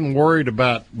 everybody's been worried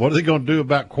about what are they going to do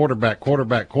about quarterback,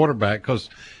 because,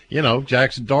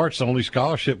 Jackson Dart's the only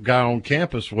scholarship guy on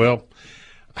campus. Well,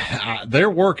 they're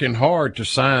working hard to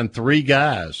sign 3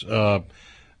 guys.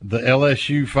 The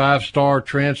LSU 5-star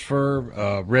transfer,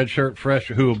 redshirt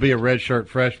freshman, who will be a redshirt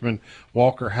freshman,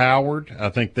 Walker Howard. I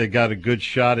think they got a good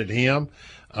shot at him.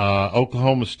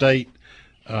 Oklahoma State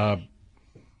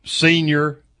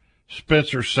senior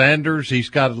Spencer Sanders. He's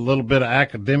got a little bit of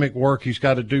academic work he's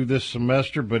got to do this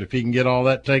semester, but if he can get all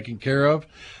that taken care of,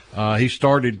 he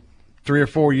started 3 or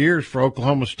 4 years for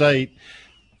Oklahoma State.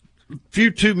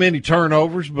 Few too many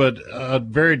turnovers, but a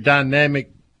very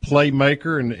dynamic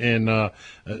playmaker and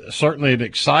certainly an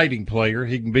exciting player.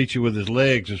 He can beat you with his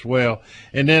legs as well.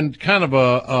 And then kind of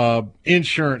a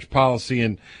insurance policy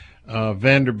in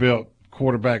Vanderbilt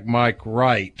quarterback Mike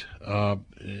Wright.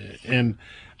 And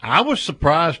I was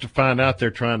surprised to find out they're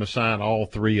trying to sign all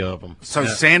 3 of them. So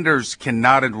Sanders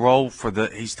cannot enroll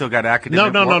he's still got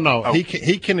academic work? No. Oh.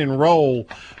 He can enroll,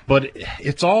 but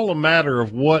it's all a matter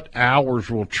of what hours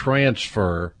will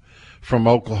transfer from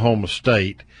Oklahoma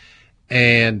State.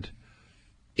 And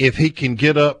if he can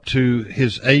get up to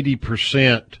his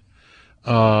 80%,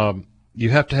 you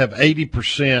have to have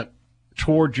 80%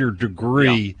 toward your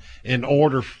degree in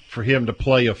order for him to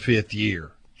play a 5th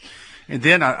year. And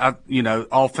then,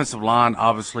 offensive line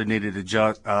obviously needed to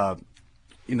adjust,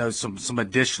 some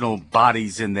additional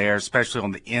bodies in there, especially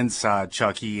on the inside,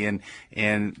 Chucky. And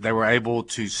they were able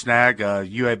to snag a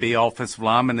UAB offensive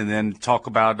lineman and then talk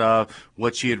about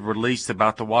what you had released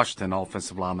about the Washington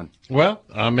offensive lineman. Well,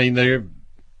 I mean, they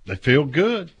feel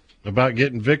good about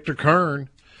getting Victor Kern.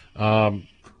 I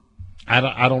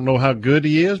don't know how good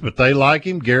he is, but they like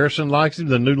him. Garrison likes him.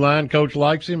 The new line coach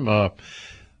likes him.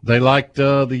 They liked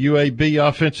the UAB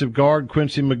offensive guard,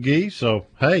 Quincy McGee. So,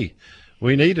 hey,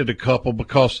 we needed a couple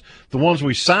because the ones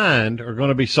we signed are going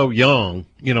to be so young,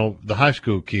 the high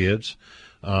school kids.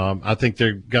 I think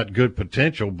they've got good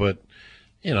potential, but,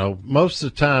 most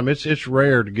of the time it's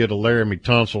rare to get a Laramie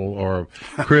Tunsil or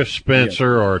Chris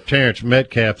Spencer or Terrence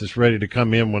Metcalf that's ready to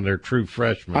come in when they're true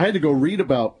freshmen. I had to go read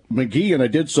about McGee, and I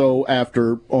did so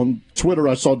after on Twitter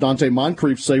I saw Dante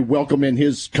Moncrief say welcome in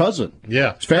his cousin.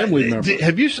 Yeah. His family member.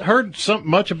 Have you heard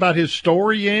much about his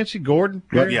story, Yancey Gordon?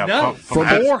 Yeah. No. From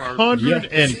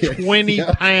 420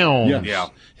 pounds. Yeah.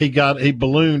 He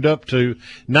ballooned up to.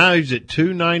 Now he's at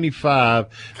 295.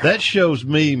 That shows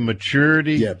me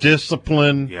maturity,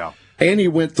 discipline. Yeah. And he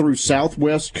went through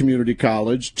Southwest Community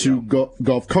College to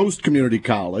Gulf Coast Community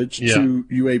College to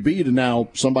UAB to now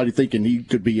somebody thinking he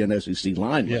could be an SEC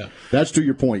lineman. Yeah. That's to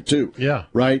your point, too. Yeah.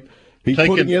 Right? He's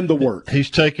putting in the work. He's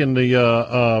taking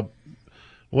the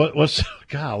what's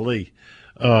golly.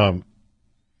 The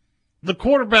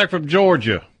quarterback from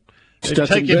Georgia.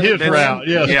 Taking his route.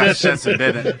 Yeah, Stetson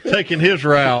Bennett. Taking his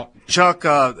route. Chuck,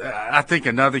 I think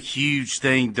another huge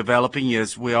thing developing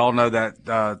is we all know that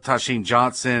Tasheem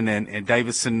Johnson and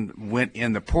Davison went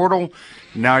in the portal.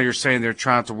 Now you're saying they're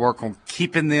trying to work on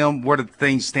keeping them. Where do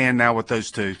things stand now with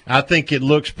those 2? I think it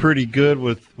looks pretty good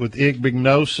with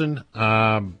Igbinosun.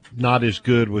 Not as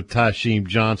good with Tasheem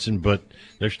Johnson, but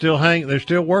they're still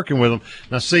working with them.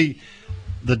 Now, see,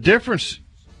 the difference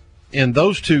in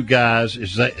those 2 guys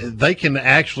is that they can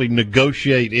actually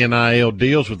negotiate NIL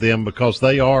deals with them because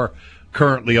they are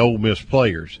currently Ole Miss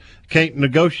players. Can't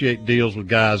negotiate deals with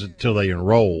guys until they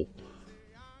enroll.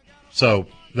 So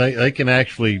they can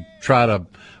actually try to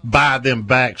buy them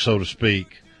back, so to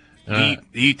speak. Do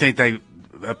you think they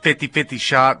a 50-50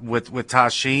 shot with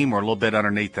Tasheem or a little bit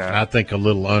underneath that? I think a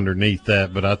little underneath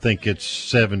that, but I think it's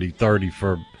 70-30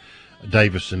 for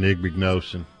Davis and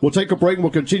Igbignosin. We'll take a break and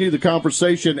we'll continue the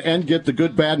conversation and get the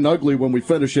good, bad, and ugly when we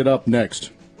finish it up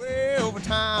next. Way over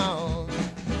town,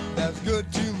 that's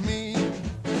good to me.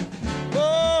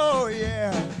 Oh,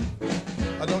 yeah.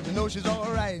 Don't you know she's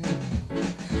all right?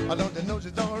 Don't you know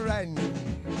she's all right?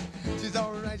 She's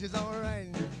all right, she's all right.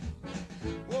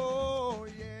 Oh,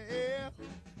 yeah.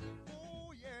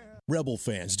 Oh, yeah. Rebel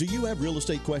fans, do you have real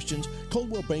estate questions?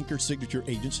 Coldwell Banker Signature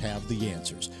agents have the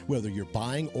answers. Whether you're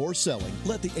buying or selling,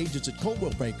 let the agents at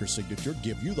Coldwell Banker Signature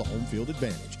give you the home field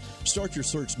advantage. Start your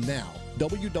search now,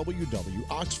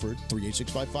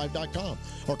 www.oxford38655.com,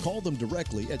 or call them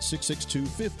directly at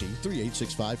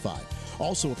 662-50-38655.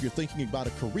 Also, if you're thinking about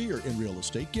a career in real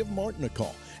estate, give Martin a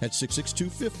call at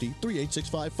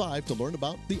 662-50-38655 to learn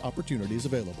about the opportunities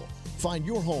available. Find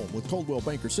your home with Coldwell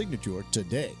Banker Signature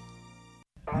today.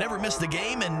 Never miss the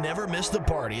game and never miss the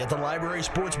party at the Library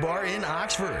Sports Bar in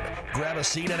Oxford. Grab a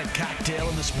seat and a cocktail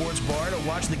in the sports bar to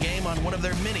watch the game on one of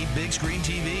their many big screen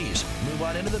TVs. Move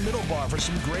on into the middle bar for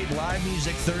some great live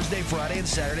music Thursday, Friday, and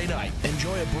Saturday night.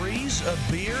 Enjoy a breeze, a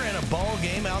beer, and a ball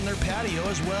game out in their patio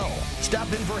as well. Stop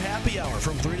in for happy hour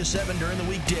from 3 to 7 during the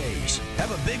weekdays.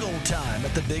 Have a big old time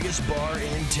at the biggest bar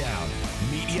in town.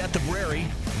 Meet you at the Brary,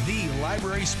 the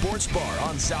Library Sports Bar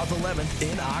on South 11th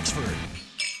in Oxford.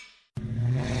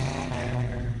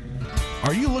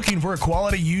 Are you looking for a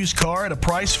quality used car at a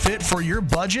price fit for your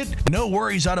budget? No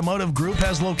Worries Automotive Group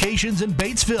has locations in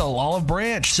Batesville, Olive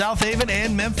Branch, South Haven,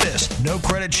 and Memphis. No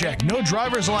credit check, no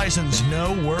driver's license,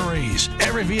 no worries.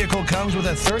 Every vehicle comes with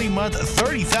a 30-month,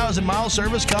 30,000-mile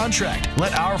service contract.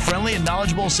 Let our friendly and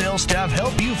knowledgeable sales staff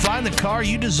help you find the car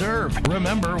you deserve.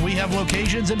 Remember, we have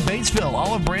locations in Batesville,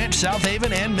 Olive Branch, South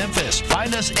Haven, and Memphis.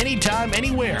 Find us anytime,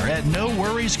 anywhere at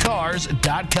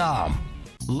NoWorriesCars.com.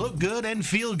 Look good and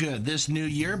feel good this new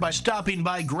year by stopping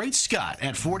by Great Scott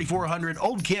at 4400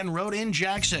 Old Ken Road in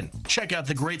Jackson. Check out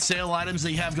the great sale items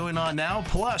they have going on now,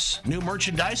 plus new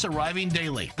merchandise arriving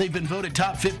daily. They've been voted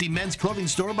top 50 men's clothing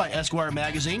store by Esquire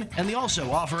magazine, and they also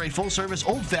offer a full-service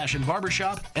old-fashioned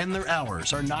barbershop, and their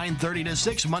hours are 9:30 to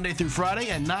 6 Monday through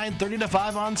Friday and 9:30 to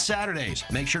 5 on Saturdays.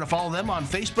 Make sure to follow them on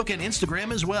Facebook and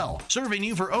Instagram as well. Serving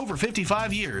you for over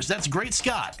 55 years, that's Great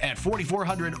Scott at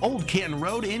 4400 Old Ken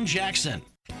Road in Jackson.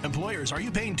 Employers, are you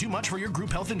paying too much for your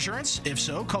group health insurance? If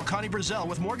so, call Connie Brazel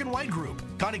with Morgan White Group.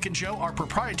 Connie can show our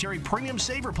proprietary Premium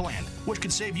Saver Plan, which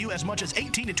could save you as much as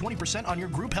 18 to 20% on your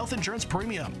group health insurance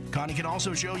premium. Connie can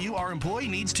also show you our employee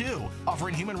needs too,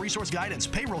 offering human resource guidance,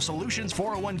 payroll solutions,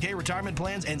 401k retirement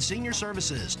plans, and senior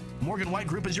services. Morgan White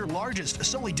Group is your largest,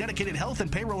 solely dedicated health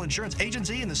and payroll insurance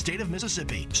agency in the state of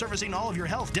Mississippi, servicing all of your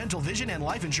health, dental, vision, and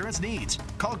life insurance needs.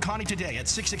 Call Connie today at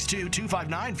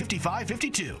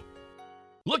 662-259-5552.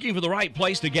 Looking for the right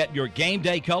place to get your game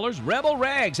day colors? Rebel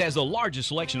Rags has the largest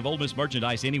selection of Ole Miss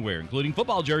merchandise anywhere, including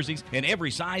football jerseys in every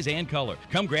size and color.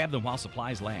 Come grab them while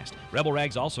supplies last. Rebel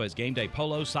Rags also has game day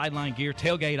polos, sideline gear,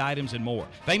 tailgate items, and more.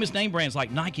 Famous name brands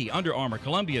like Nike, Under Armour,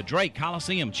 Columbia, Drake,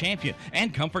 Coliseum, Champion,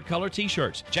 and Comfort Color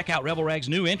t-shirts. Check out Rebel Rags'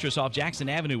 new entrance off Jackson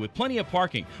Avenue with plenty of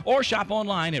parking, or shop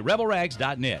online at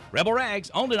rebelrags.net. Rebel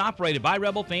Rags, owned and operated by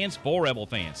Rebel fans for Rebel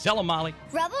fans. Sell them, Molly.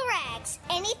 Rebel Rags,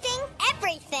 anything,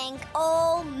 everything,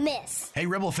 Ole Miss. Hey,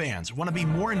 Rebel fans, want to be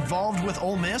more involved with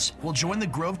Ole Miss? Well, join the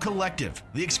Grove Collective,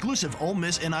 the exclusive Ole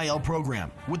Miss NIL program.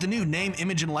 With the new name,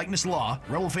 image, and likeness law,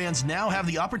 Rebel fans now have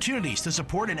the opportunities to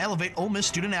support and elevate Ole Miss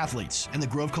student athletes. And the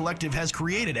Grove Collective has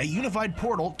created a unified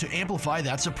portal to amplify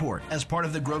that support. As part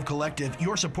of the Grove Collective,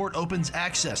 your support opens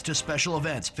access to special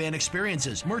events, fan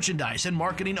experiences, merchandise, and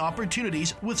marketing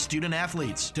opportunities with student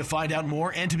athletes. To find out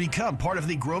more and to become part of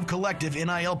the Grove Collective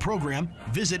NIL program,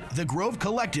 visit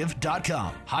thegrovecollective.com.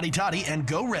 Hotty toddy and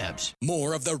go Rebs.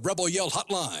 More of the Rebel Yell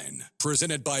Hotline,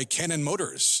 presented by Cannon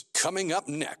Motors, coming up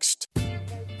next.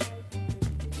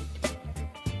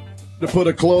 To put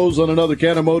a close on another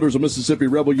Cannon Motors of Mississippi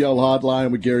Rebel Yell Hotline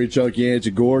with Gary, Chuck,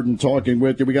 Yancey, Gordon talking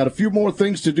with you. We got a few more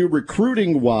things to do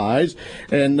recruiting-wise,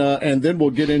 and then we'll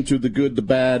get into the good, the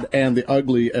bad, and the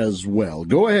ugly as well.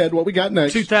 Go ahead. What we got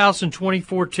next?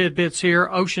 2024 tidbits here.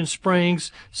 Ocean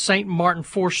Springs, St. Martin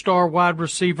 4-star wide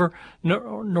receiver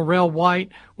Norrell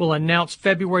White will announce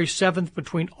February 7th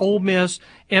between Ole Miss,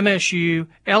 MSU,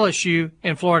 LSU,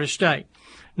 and Florida State.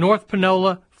 North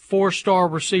Panola 4-star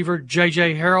receiver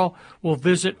J.J. Harrell will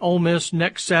visit Ole Miss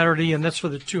next Saturday, and that's for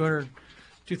the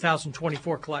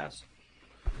 2024 class.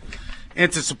 And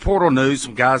to some portal news,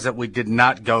 some guys that we did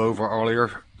not go over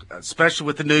earlier, especially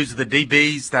with the news of the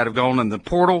DBs that have gone in the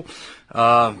portal.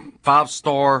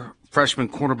 5-star freshman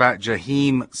cornerback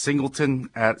Jaheim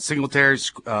Singletary.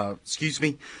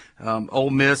 Ole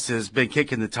Miss has been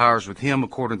kicking the tires with him,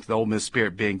 according to the Ole Miss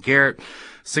Spirit, Ben Garrett.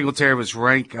 Singletary was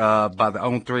ranked by the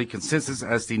On3 consensus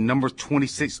as the number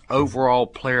 26 overall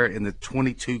player in the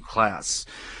 22 class.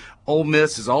 Ole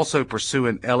Miss is also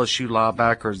pursuing LSU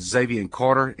linebacker Xavier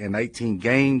Carter in 18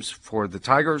 games for the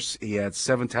Tigers. He had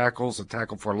 7 tackles, a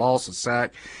tackle for loss, a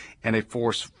sack, and a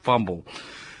forced fumble.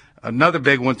 Another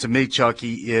big one to me,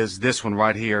 Chucky, is this one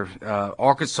right here.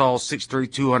 Arkansas 6'3",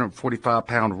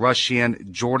 245-pound rush-in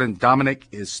Jordan Dominic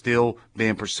is still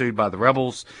being pursued by the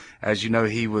Rebels. As you know,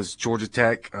 he was Georgia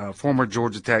Tech, former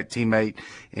Georgia Tech teammate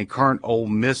and current Ole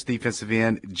Miss defensive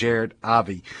end Jared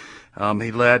Ivey.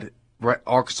 He led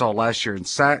Arkansas last year in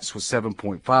sacks with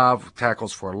 7.5,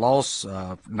 tackles for a loss,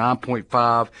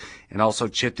 9.5, and also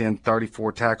chipped in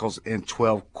 34 tackles and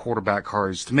 12 quarterback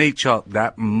hurries. To me, Chuck,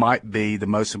 that might be the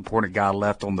most important guy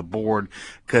left on the board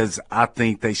because I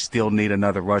think they still need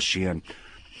another rush in.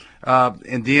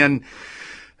 And then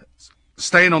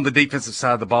staying on the defensive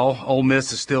side of the ball, Ole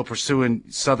Miss is still pursuing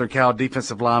Southern Cal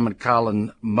defensive lineman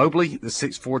Colin Mobley, the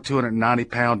 6'4",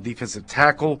 290-pound defensive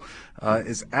tackle.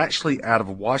 Is actually out of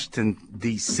Washington,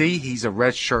 D.C. He's a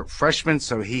redshirt freshman,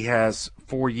 so he has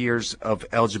 4 years of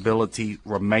eligibility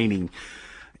remaining.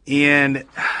 In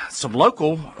some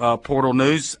local portal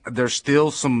news, there's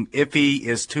still some iffy.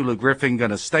 Is Tula Griffin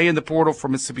going to stay in the portal for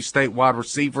Mississippi State wide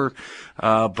receiver?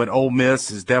 But Ole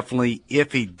Miss is definitely,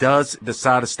 if he does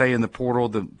decide to stay in the portal,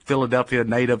 the Philadelphia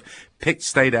native picked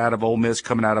State out of Ole Miss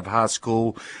coming out of high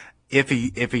school. If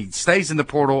he stays in the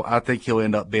portal, I think he'll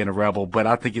end up being a Rebel, but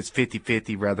I think it's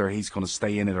 50-50 whether he's going to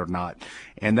stay in it or not.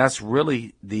 And that's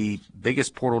really the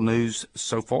biggest portal news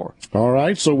so far. All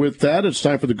right, so with that, it's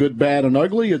time for the good, bad, and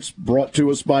ugly. It's brought to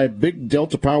us by Big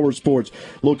Delta Power Sports,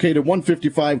 located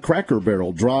 155 Cracker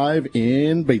Barrel Drive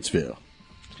in Batesville.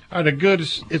 All right, the good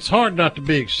is it's hard not to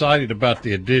be excited about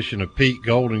the addition of Pete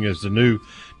Golding as the new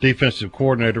defensive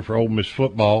coordinator for Ole Miss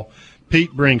football.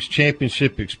 Pete brings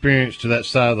championship experience to that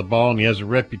side of the ball, and he has a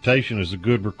reputation as a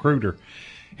good recruiter.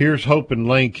 Here's hoping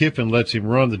Lane Kiffin lets him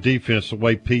run the defense the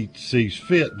way Pete sees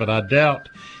fit, but I doubt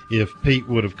if Pete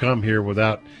would have come here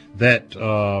without that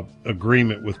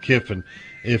agreement with Kiffin.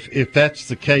 If that's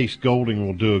the case, Golding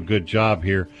will do a good job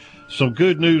here. Some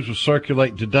good news was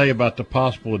circulating today about the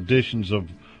possible additions of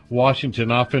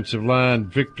Washington offensive line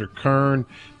Victor Kern,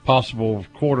 possible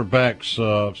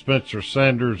quarterbacks Spencer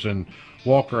Sanders and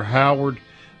Walker Howard.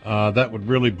 That would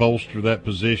really bolster that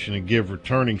position and give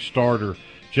returning starter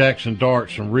Jackson Dart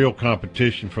some real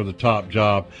competition for the top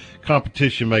job.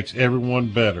 Competition makes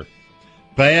everyone better.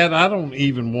 Bad, I don't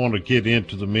even want to get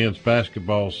into the men's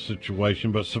basketball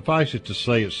situation, but suffice it to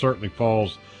say it certainly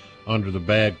falls under the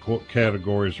bad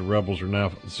category as the Rebels are now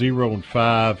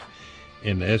 0-5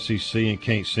 in the SEC and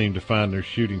can't seem to find their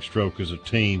shooting stroke as a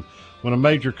team. When a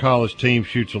major college team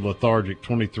shoots a lethargic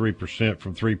 23%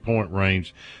 from three-point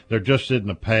range, there just isn't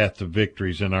a path to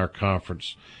victories in our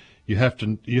conference. You have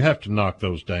to knock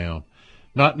those down.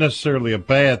 Not necessarily a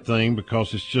bad thing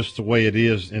because it's just the way it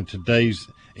is in today's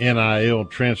NIL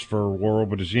transfer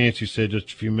world. But as Yancey said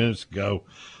just a few minutes ago,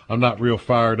 I'm not real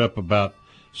fired up about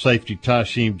safety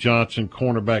Tasheem Johnson,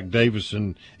 cornerback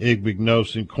Davison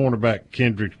Igbignosin, cornerback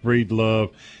Kendrick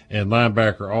Breedlove, and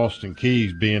linebacker Austin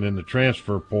Keys being in the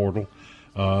transfer portal.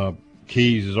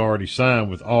 Keys is already signed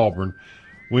with Auburn.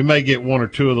 We may get one or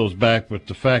two of those back, but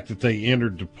the fact that they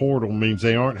entered the portal means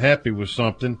they aren't happy with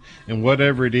something, and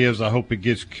whatever it is, I hope it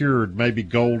gets cured. Maybe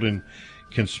Golden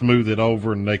can smooth it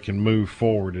over and they can move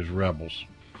forward as Rebels.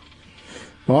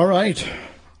 All right.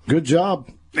 Good job.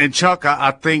 And, Chuck,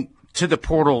 I think to the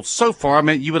portal so far, I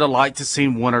mean, you would have liked to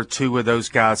seen one or two of those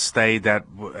guys stay that,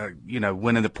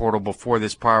 went in the portal before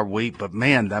this prior week. But,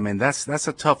 man, I mean, that's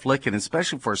a tough licking,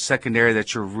 especially for a secondary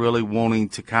that you're really wanting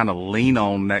to kind of lean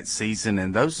on next season.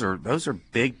 And those are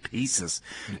big pieces.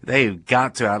 They've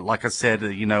got to, like I said,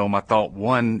 my thought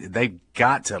one, they've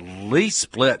got to at least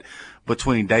split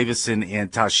between Davison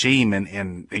and Tasheem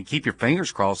and keep your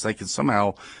fingers crossed they can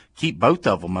somehow keep both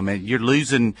of them. I mean, you're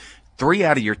losing 3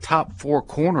 out of your top 4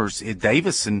 corners. If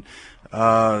Davison,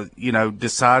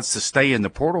 decides to stay in the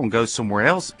portal and go somewhere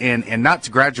else, and not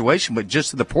to graduation, but just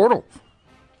to the portal.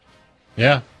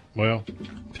 Yeah, well,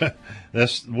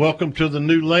 that's welcome to the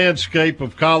new landscape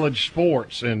of college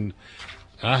sports, and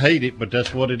I hate it, but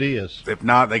that's what it is. If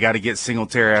not, they got to get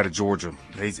Singletary out of Georgia.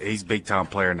 He's a big-time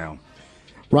player now.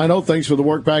 Rhino, thanks for the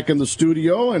work back in the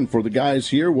studio. And for the guys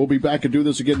here, we'll be back and do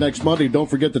this again next Monday. Don't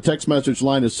forget the text message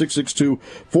line is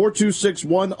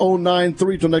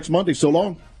 662-426-1093. Till next Monday. So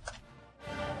long.